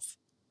himself,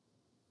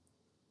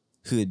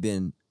 who had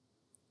been,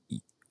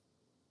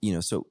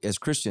 so as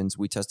Christians,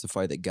 we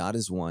testify that God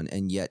is one,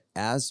 and yet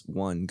as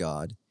one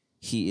God,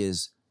 he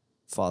is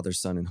Father,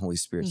 Son, and Holy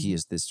Spirit. He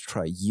is this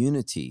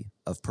triunity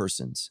of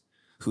persons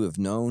who have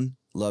known,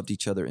 loved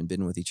each other, and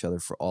been with each other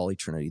for all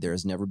eternity. There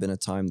has never been a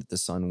time that the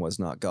Son was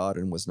not God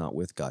and was not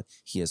with God.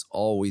 He has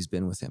always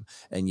been with him.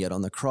 And yet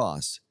on the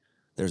cross,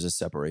 there's a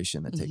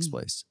separation that takes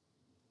place.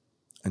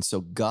 And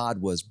so God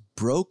was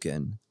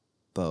broken,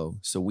 Bo,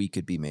 so we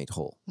could be made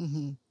whole.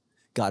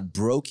 God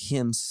broke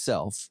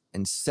himself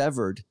and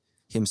severed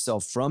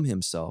himself from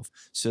himself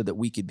so that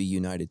we could be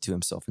united to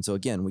himself. And so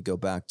again, we go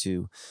back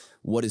to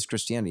what is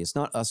Christianity? It's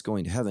not us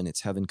going to heaven,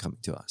 it's heaven coming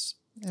to us.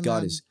 Amen.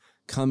 God is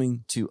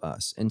coming to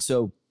us. And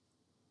so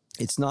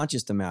it's not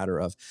just a matter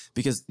of,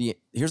 because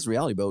here's the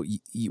reality, Bo,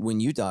 when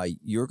you die,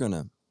 you're going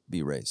to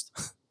be raised.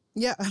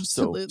 Yeah,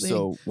 absolutely.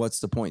 So what's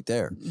the point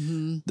there?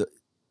 Mm-hmm.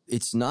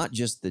 It's not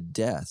just the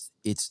death,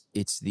 it's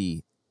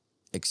the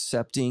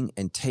accepting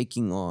and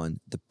taking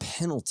on the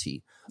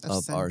penalty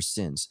of sin. our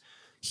sins.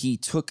 He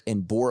took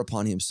and bore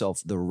upon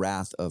himself the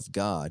wrath of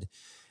God.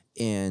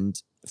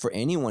 And for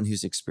anyone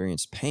who's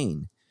experienced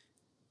pain,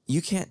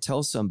 you can't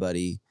tell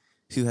somebody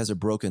who has a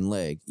broken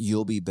leg,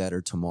 you'll be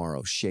better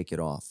tomorrow, shake it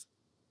off.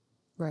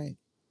 Right.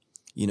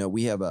 You know,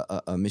 we have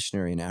a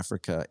missionary in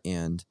Africa,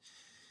 and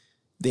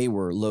they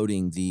were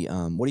loading the,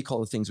 what do you call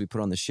the things we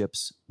put on the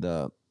ships?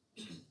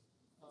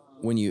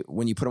 When you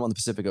put them on the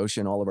Pacific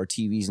Ocean, all of our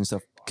TVs and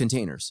stuff,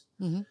 containers.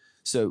 Mm-hmm.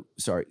 So,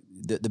 sorry,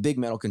 the big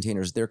metal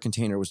containers, their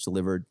container was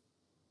delivered.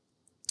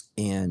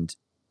 And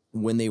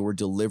when they were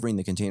delivering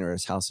the container at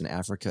his house in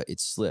Africa, it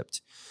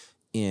slipped.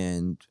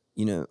 And,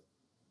 you know,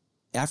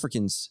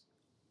 Africans,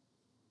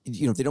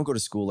 you know, if they don't go to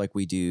school like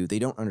we do, they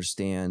don't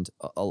understand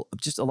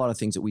just a lot of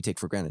things that we take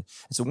for granted.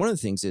 And so one of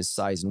the things is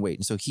size and weight.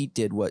 And so he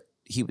did what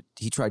he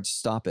tried to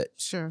stop it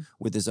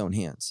with his own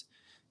hands.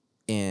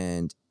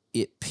 And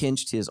it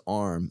pinched his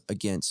arm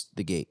against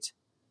the gate,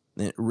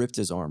 and it ripped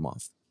his arm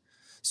off.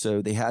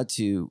 So they had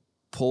to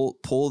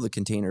pull the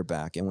container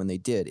back, and when they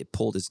did, it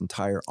pulled his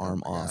entire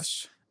arm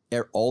off.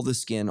 Gosh. All the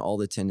skin, all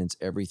the tendons,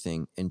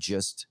 everything, and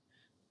just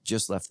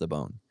left the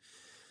bone.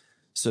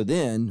 So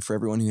then, for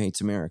everyone who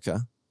hates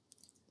America,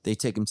 they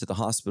take him to the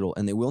hospital,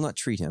 and they will not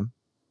treat him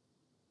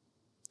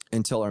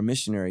until our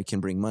missionary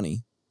can bring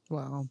money.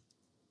 Wow.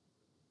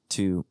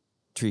 To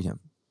treat him.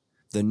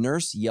 The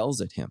nurse yells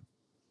at him,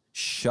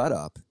 "Shut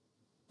up.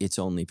 It's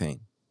only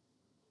pain."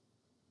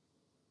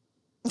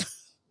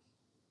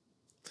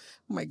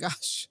 Oh my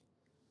gosh.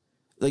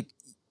 Like,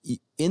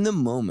 in the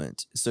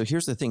moment. So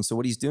here's the thing. So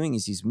what he's doing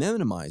is he's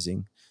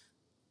minimizing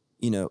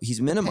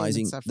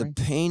the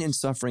pain and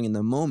suffering in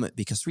the moment,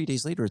 because 3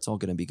 days later, it's all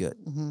going to be good.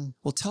 Mm-hmm.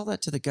 Well, tell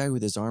that to the guy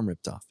with his arm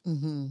ripped off.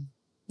 Mm-hmm.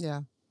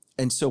 Yeah.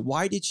 And so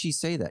why did she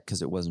say that?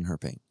 Because it wasn't her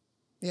pain.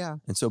 Yeah.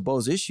 And so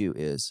Bo's issue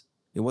is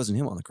it wasn't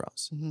him on the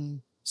cross. Mm-hmm.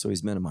 So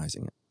he's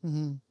minimizing it.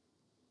 Mm-hmm.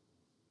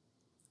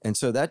 And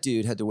so that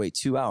dude had to wait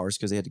 2 hours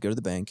because they had to go to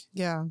the bank.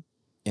 Yeah.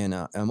 And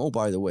oh,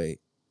 by the way,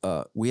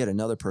 we had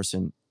another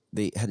person.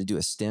 They had to do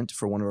a stent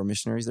for one of our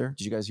missionaries there.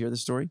 Did you guys hear the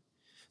story?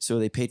 So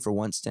they paid for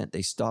one stent.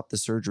 They stopped the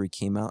surgery,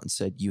 came out and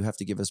said, "You have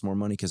to give us more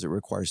money because it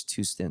requires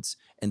 2 stents."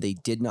 And they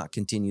did not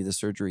continue the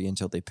surgery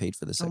until they paid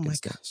for the second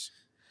stent. Gosh.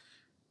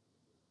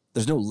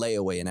 There's no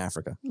layaway in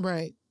Africa.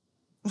 Right.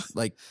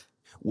 Like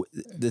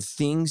the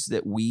things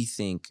that we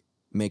think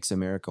makes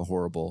America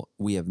horrible,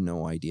 we have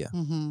no idea.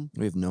 Mm-hmm.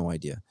 We have no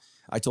idea.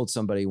 I told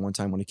somebody one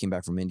time when I came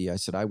back from India, I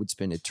said I would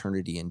spend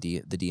eternity in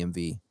the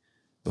DMV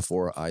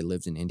before I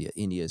lived in India.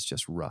 India is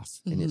just rough.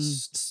 Mm-hmm.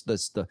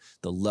 And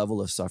the level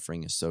of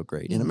suffering is so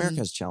great. And America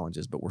has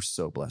challenges, but we're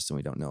so blessed and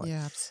we don't know it.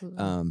 Yeah,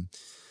 absolutely.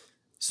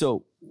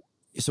 So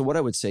what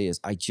I would say is,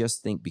 I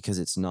just think because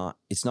it's not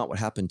what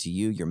happened to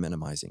you, you're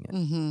minimizing it.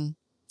 Mm-hmm.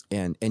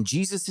 And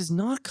Jesus is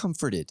not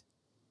comforted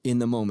in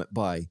the moment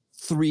by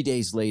 3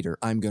 days later,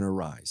 I'm going to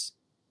rise.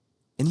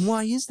 And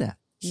why is that?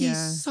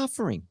 He's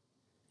suffering.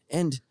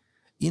 And,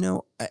 you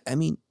know, I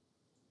mean,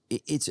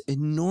 it's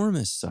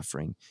enormous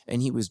suffering.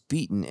 And he was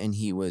beaten and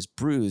he was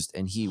bruised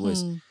and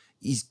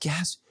he's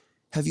gasped.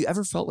 Have you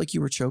ever felt like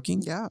you were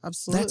choking? Yeah,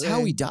 absolutely. That's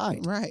how he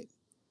died. Right.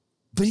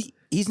 But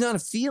he's not a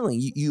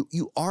feeling.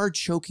 You are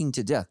choking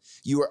to death.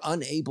 You are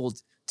unable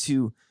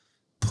to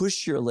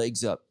push your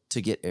legs up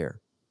to get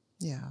air.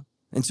 Yeah.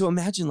 And so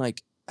imagine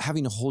like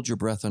having to hold your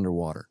breath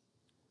underwater,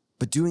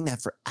 but doing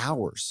that for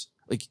hours.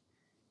 Like,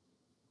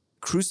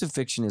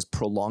 crucifixion is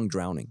prolonged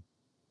drowning.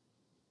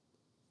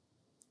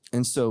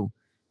 And so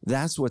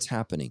that's what's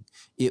happening.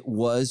 It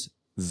was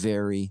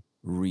very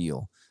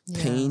real.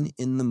 Yeah. Pain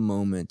in the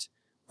moment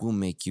will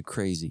make you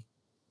crazy.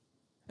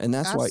 And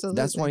that's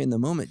why in the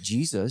moment,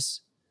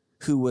 Jesus,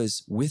 who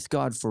was with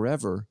God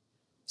forever,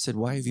 said,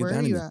 "Why have you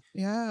abandoned me?"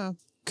 Yeah.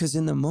 Because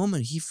in the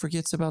moment, he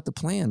forgets about the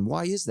plan.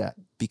 Why is that?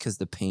 Because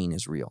the pain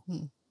is real.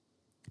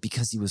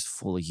 Because he was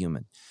fully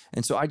human.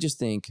 And so I just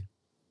think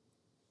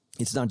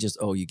it's not just,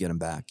 oh, you get him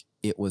back.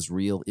 It was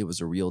real. It was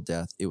a real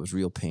death. It was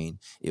real pain.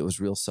 It was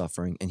real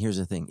suffering. And here's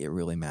the thing, it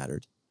really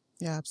mattered.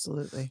 Yeah,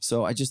 absolutely.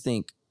 So I just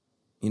think,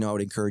 you know, I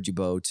would encourage you,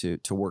 Bo, to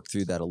work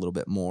through that a little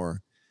bit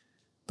more.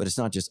 But it's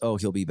not just, oh,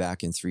 he'll be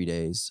back in 3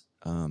 days.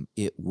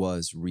 It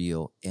was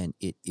real and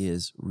it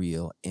is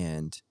real.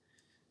 And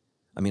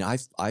I mean,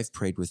 I've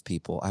prayed with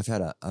people. I've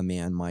had a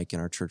man, Mike, in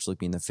our church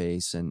look me in the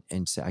face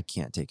and say, "I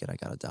can't take it. I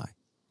got to die."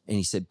 And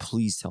he said,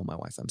 "Please tell my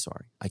wife I'm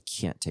sorry. I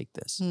can't take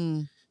this."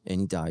 And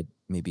he died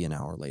maybe an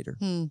hour later.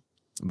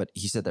 But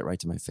he said that right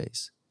to my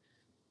face.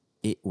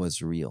 It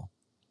was real.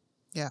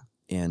 Yeah.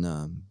 And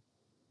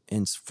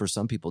for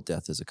some people,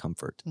 death is a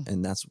comfort.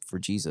 And that's for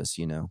Jesus,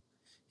 you know.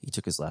 He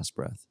took his last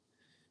breath.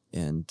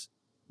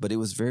 But it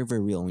was very,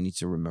 very real. And we need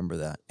to remember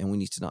that. And we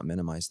need to not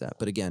minimize that.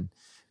 But again,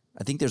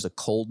 I think there's a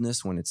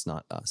coldness when it's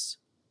not us,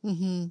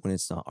 when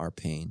it's not our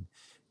pain.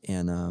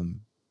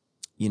 And,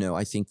 you know,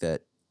 I think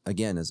that,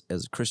 again,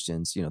 as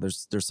Christians, you know,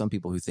 there's some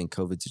people who think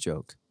COVID's a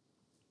joke.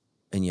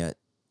 And yet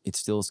it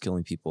still is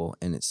killing people.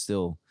 And it's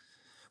still,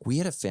 We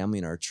had a family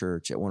in our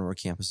church at one of our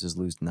campuses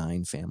lose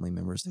 9 family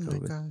members to Oh my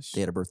COVID. gosh.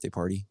 They had a birthday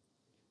party.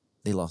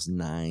 They lost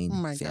 9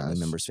 family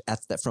members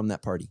from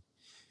that party.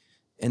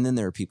 And then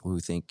there are people who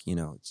think,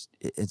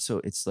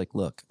 so it's like,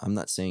 look, I'm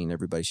not saying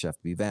everybody should have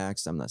to be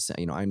vaxxed. I'm not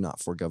saying, I'm not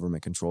for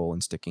government control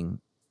and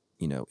sticking,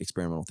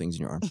 experimental things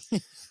in your arm,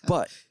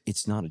 but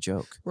it's not a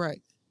joke.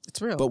 Right.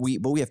 It's real. But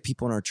we have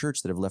people in our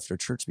church that have left our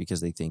church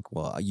because they think,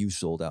 well, you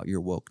sold out,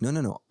 you're woke.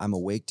 No. I'm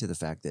awake to the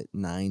fact that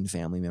 9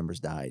 family members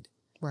died.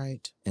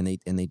 Right. And they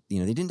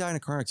didn't die in a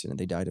car accident.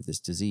 They died of this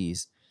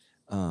disease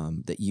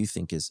that you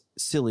think is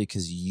silly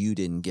because you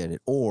didn't get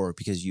it or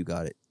because you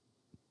got it,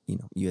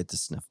 you had the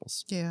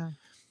sniffles. Yeah.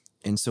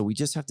 And so we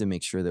just have to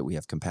make sure that we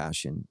have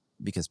compassion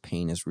because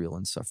pain is real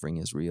and suffering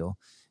is real.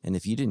 And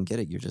if you didn't get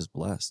it, you're just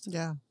blessed.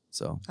 Yeah.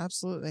 So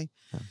absolutely.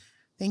 Yeah.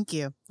 Thank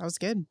you. That was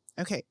good.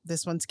 Okay.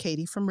 This one's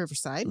Katie from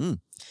Riverside.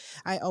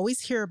 I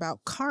always hear about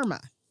karma.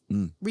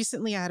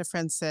 Recently, I had a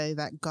friend say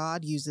that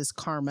God uses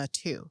karma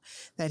too,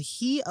 that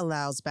he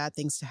allows bad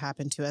things to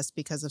happen to us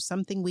because of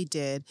something we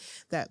did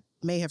that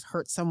may have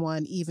hurt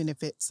someone, even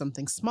if it's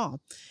something small.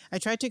 I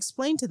tried to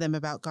explain to them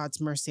about God's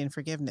mercy and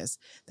forgiveness,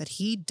 that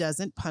he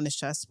doesn't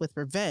punish us with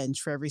revenge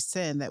for every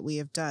sin that we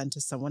have done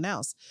to someone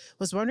else.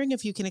 Was wondering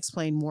if you can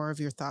explain more of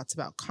your thoughts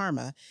about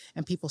karma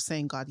and people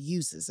saying God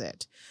uses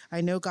it.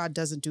 I know God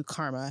doesn't do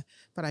karma,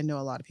 but I know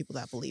a lot of people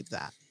that believe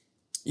that.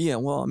 Yeah,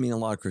 well, I mean, a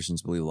lot of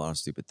Christians believe a lot of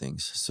stupid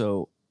things.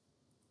 So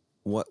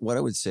what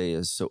I would say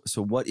is,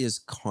 so what is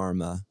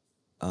karma?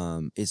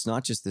 It's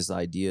not just this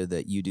idea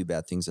that you do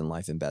bad things in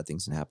life and bad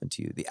things can happen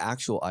to you. The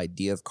actual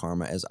idea of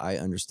karma, as I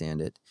understand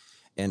it,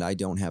 and I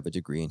don't have a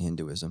degree in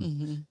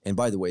Hinduism. And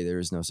by the way, there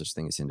is no such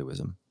thing as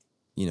Hinduism.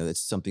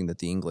 It's something that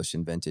the English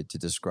invented to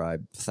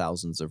describe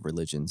thousands of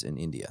religions in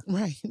India.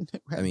 Right.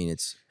 I mean,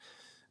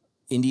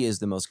 India is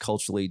the most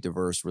culturally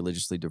diverse,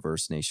 religiously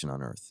diverse nation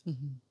on earth,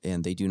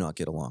 and they do not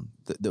get along.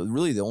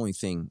 Really, the only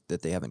thing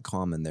that they have in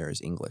common there is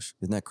English.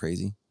 Isn't that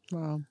crazy?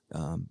 Wow.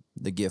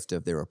 The gift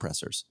of their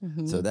oppressors.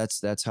 So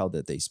that's how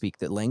that they speak.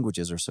 That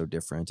languages are so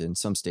different. In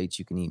some states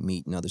you can eat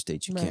meat, in other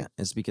states you can't.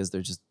 It's because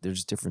there's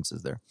just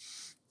differences there.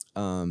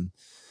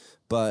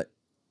 But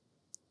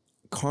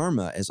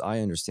karma, as I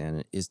understand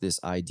it, is this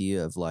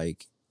idea of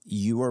like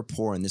you are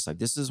poor in this life.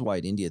 This is why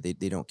in India they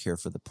don't care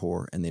for the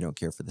poor and they don't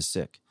care for the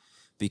sick.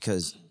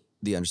 Because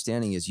the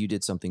understanding is you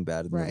did something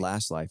bad in the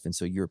last life, and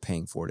so you're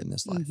paying for it in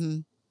this life.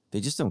 They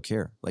just don't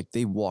care. Like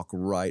they walk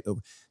right over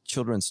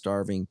children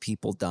starving,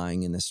 people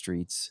dying in the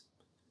streets.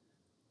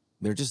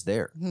 They're just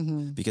there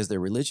because their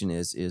religion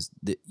is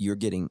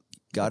that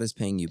God is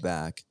paying you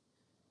back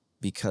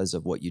because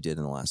of what you did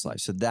in the last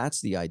life. So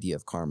that's the idea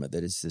of karma,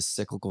 that it's this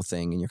cyclical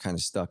thing and you're kind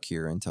of stuck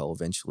here until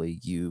eventually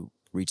you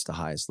reach the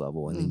highest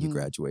level and then you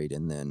graduate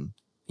and then,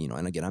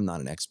 and again, I'm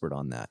not an expert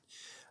on that.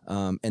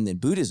 And then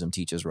Buddhism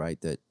teaches, right,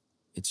 that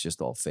it's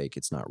just all fake.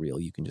 It's not real.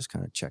 You can just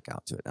kind of check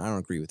out to it. I don't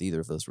agree with either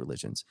of those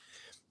religions.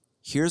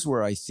 Here's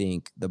where I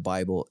think the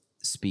Bible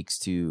speaks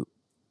to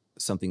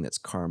something that's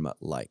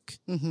karma-like.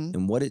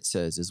 And what it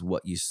says is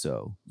what you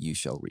sow, you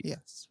shall reap.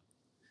 Yes.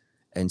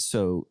 And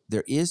so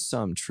there is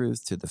some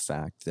truth to the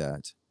fact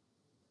that,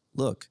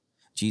 look,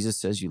 Jesus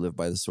says you live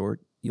by the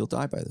sword, you'll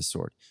die by the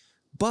sword.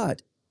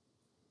 But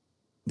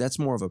that's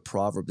more of a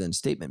proverb than a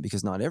statement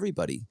because not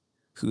everybody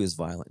who is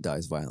violent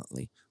dies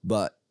violently.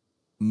 But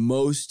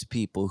most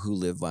people who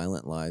live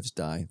violent lives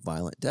die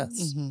violent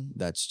deaths.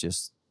 That's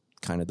just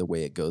kind of the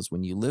way it goes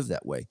when you live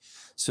that way.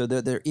 So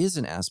there is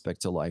an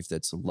aspect to life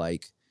that's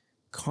like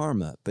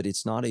karma, but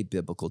it's not a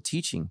biblical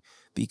teaching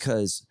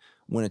because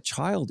when a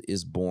child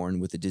is born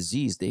with a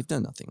disease, they've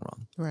done nothing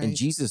wrong. Right. And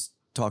Jesus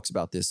talks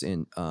about this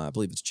in, I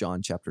believe it's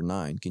John chapter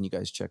 9. Can you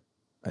guys check?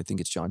 I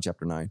think it's John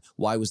chapter 9.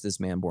 Why was this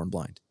man born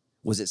blind?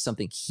 Was it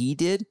something he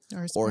did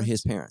or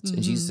his parents?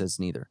 And Jesus says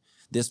neither.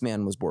 This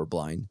man was born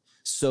blind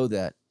so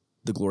that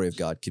the glory of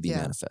God could be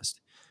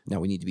manifest. Now,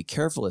 we need to be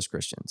careful as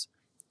Christians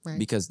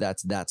because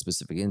that's that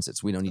specific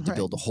instance. We don't need to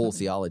build a whole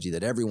theology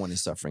that everyone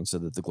is suffering so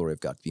that the glory of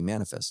God can be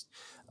manifest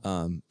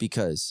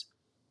because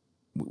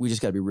we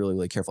just got to be really,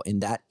 really careful.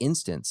 In that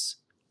instance,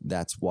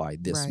 that's why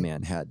this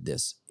man had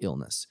this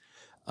illness.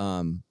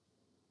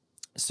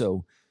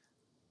 So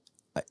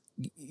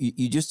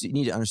you just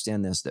need to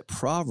understand this, that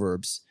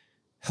Proverbs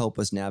help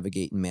us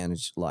navigate and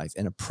manage life.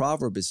 And a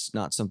proverb is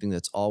not something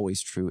that's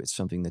always true. It's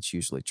something that's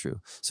usually true.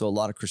 So a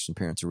lot of Christian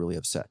parents are really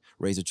upset.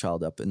 Raise a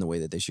child up in the way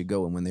that they should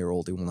go. And when they're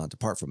old, they will not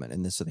depart from it.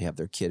 And then, so they have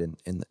their kid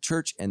in the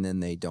church and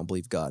then they don't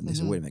believe God. And they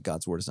say, wait a minute,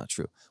 God's word is not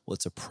true. Well,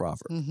 it's a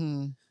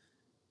proverb.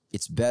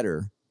 It's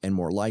better and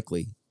more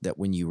likely that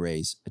when you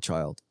raise a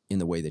child in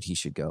the way that he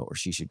should go or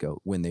she should go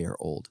when they are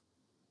old,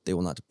 they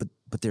will not,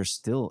 but they're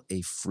still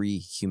a free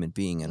human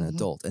being and an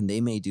adult, and they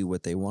may do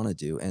what they want to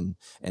do. And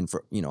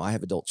for, I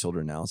have adult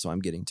children now, so I'm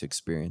getting to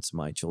experience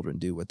my children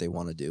do what they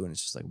want to do. And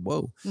it's just like,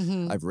 whoa,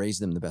 I've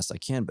raised them the best I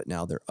can, but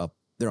now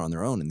they're on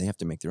their own and they have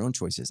to make their own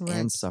choices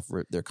and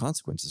suffer their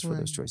consequences for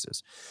those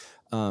choices.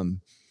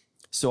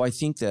 So I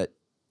think that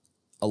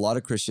a lot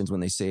of Christians,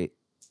 when they say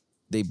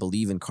they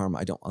believe in karma,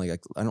 I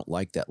don't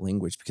like that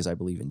language because I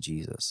believe in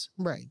Jesus.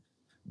 Right.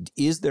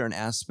 Is there an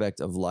aspect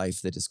of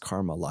life that is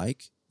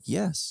karma-like?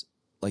 Yes.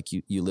 Like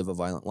you live a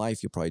violent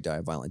life, you'll probably die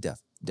a violent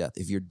death.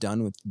 If you're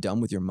done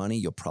with your money,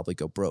 you'll probably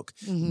go broke.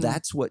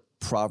 That's what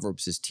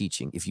Proverbs is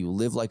teaching. If you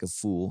live like a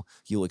fool,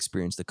 you'll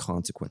experience the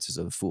consequences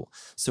of a fool.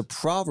 So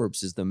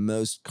Proverbs is the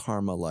most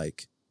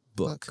karma-like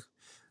book.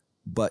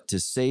 But to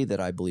say that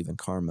I believe in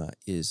karma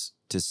is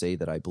to say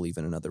that I believe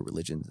in another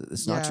religion.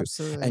 It's not true.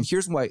 Absolutely. And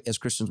here's why, as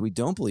Christians, we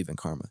don't believe in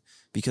karma,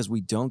 because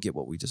we don't get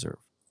what we deserve.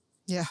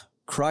 Yeah.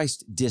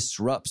 Christ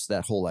disrupts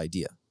that whole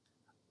idea.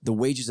 The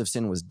wages of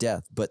sin was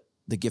death, but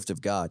the gift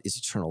of God is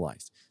eternal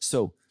life.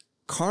 So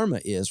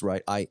karma is,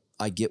 right, I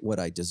get what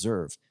I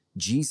deserve.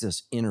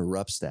 Jesus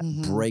interrupts that,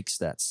 breaks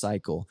that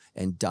cycle,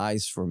 and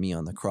dies for me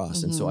on the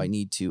cross. And so I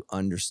need to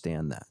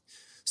understand that.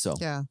 So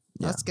yeah,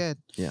 that's good.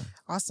 Yeah.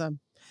 Awesome.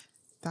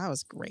 That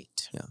was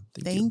great. Yeah.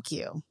 Thank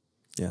you.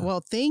 Yeah.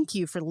 Well, thank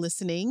you for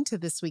listening to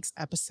this week's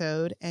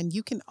episode. And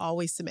you can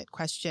always submit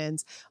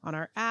questions on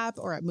our app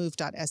or at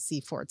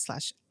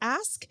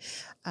move.sc/ask.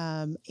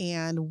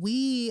 And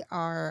we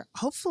are,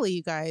 hopefully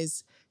you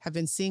guys have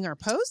been seeing our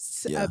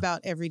posts about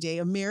Every Day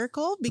a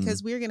Miracle,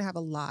 because we're going to have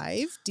a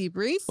live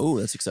debrief. Oh,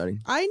 that's exciting.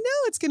 I know,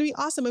 it's going to be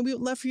awesome. And we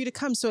would love for you to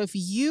come. So if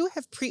you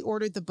have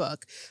pre-ordered the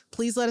book,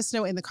 please let us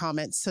know in the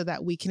comments so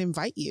that we can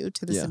invite you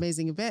to this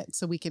amazing event.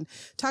 So we can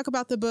talk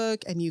about the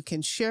book and you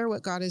can share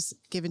what God has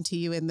given to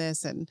you in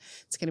this. And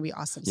it's going to be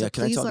awesome. So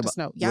please let us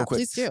know. Yeah,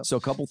 please do. So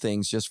a couple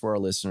things just for our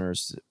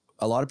listeners.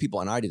 A lot of people,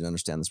 and I didn't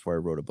understand this before I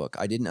wrote a book.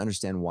 I didn't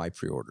understand why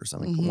pre-orders.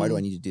 I'm like, why do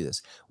I need to do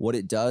this? What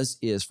it does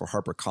is for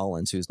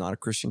HarperCollins, who's not a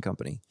Christian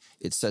company,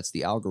 it sets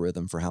the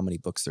algorithm for how many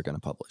books they're going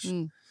to publish.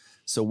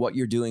 So what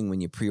you're doing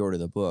when you pre-order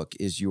the book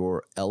is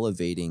you're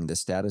elevating the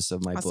status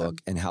of my book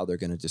and how they're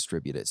going to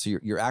distribute it. So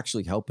you're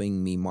actually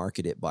helping me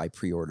market it by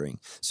pre-ordering.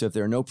 So if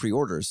there are no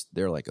pre-orders,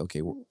 they're like,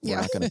 okay, we're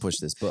not going to push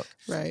this book.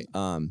 Right.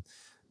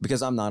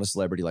 Because I'm not a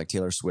celebrity like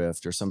Taylor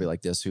Swift or somebody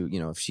like this who, you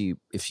know, if she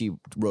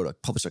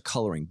published a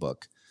coloring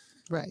book,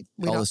 right.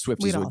 All the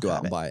Swifties would go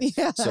out and buy it.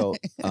 Yeah. So,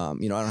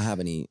 you know, I don't have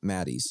any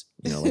Maddies,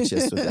 you know, like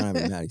just, I don't have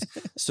any Maddies.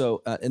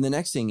 So, and the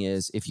next thing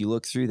is, if you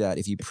look through that,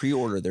 if you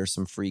pre-order, there's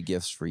some free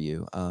gifts for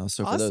you.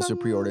 So for those who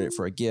pre-ordered it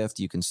for a gift,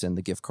 you can send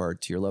the gift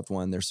card to your loved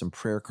one. There's some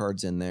prayer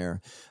cards in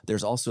there.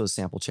 There's also a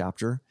sample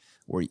chapter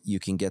where you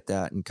can get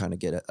that and kind of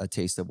get a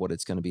taste of what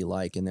it's going to be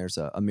like. And there's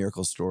a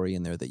miracle story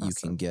in there that you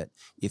can get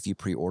if you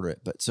pre-order it.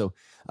 But so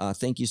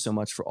thank you so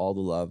much for all the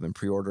love and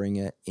pre-ordering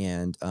it.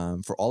 And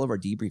for all of our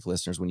debrief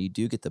listeners, when you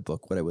do get the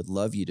book, what I would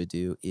love you to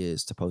do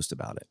is to post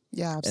about it.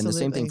 Yeah, absolutely. And the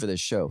same thing for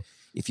this show.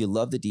 If you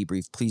love the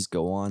debrief, please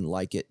go on,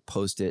 like it,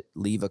 post it,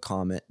 leave a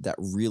comment. That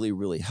really,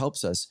 really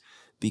helps us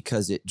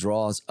because it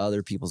draws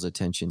other people's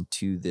attention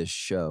to this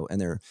show.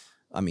 And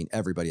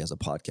everybody has a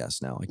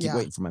podcast now. I keep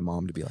waiting for my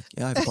mom to be like,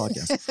 yeah, I have a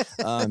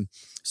podcast.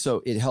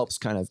 So it helps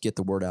kind of get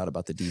the word out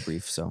about the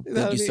debrief. So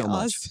thank you so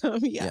much. Awesome.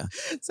 Yeah.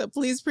 So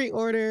please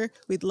pre-order.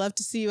 We'd love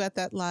to see you at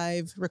that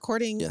live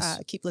recording. Yes.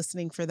 Keep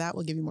listening for that.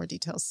 We'll give you more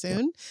details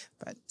soon.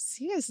 But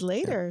see you guys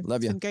later.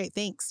 Love you. It's been great.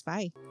 Thanks.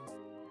 Bye.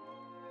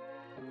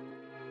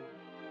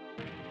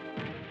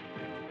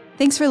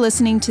 Thanks for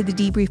listening to the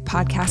Debrief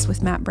podcast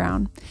with Matt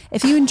Brown.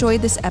 If you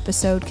enjoyed this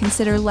episode,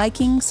 consider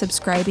liking,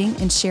 subscribing,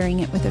 and sharing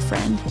it with a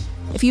friend.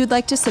 If you would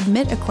like to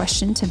submit a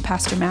question to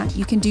Pastor Matt,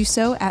 you can do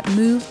so at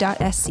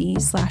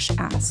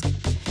move.sc/ask.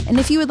 And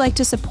if you would like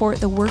to support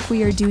the work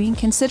we are doing,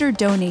 consider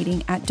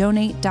donating at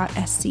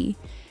donate.sc.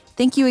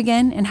 Thank you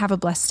again and have a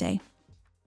blessed day.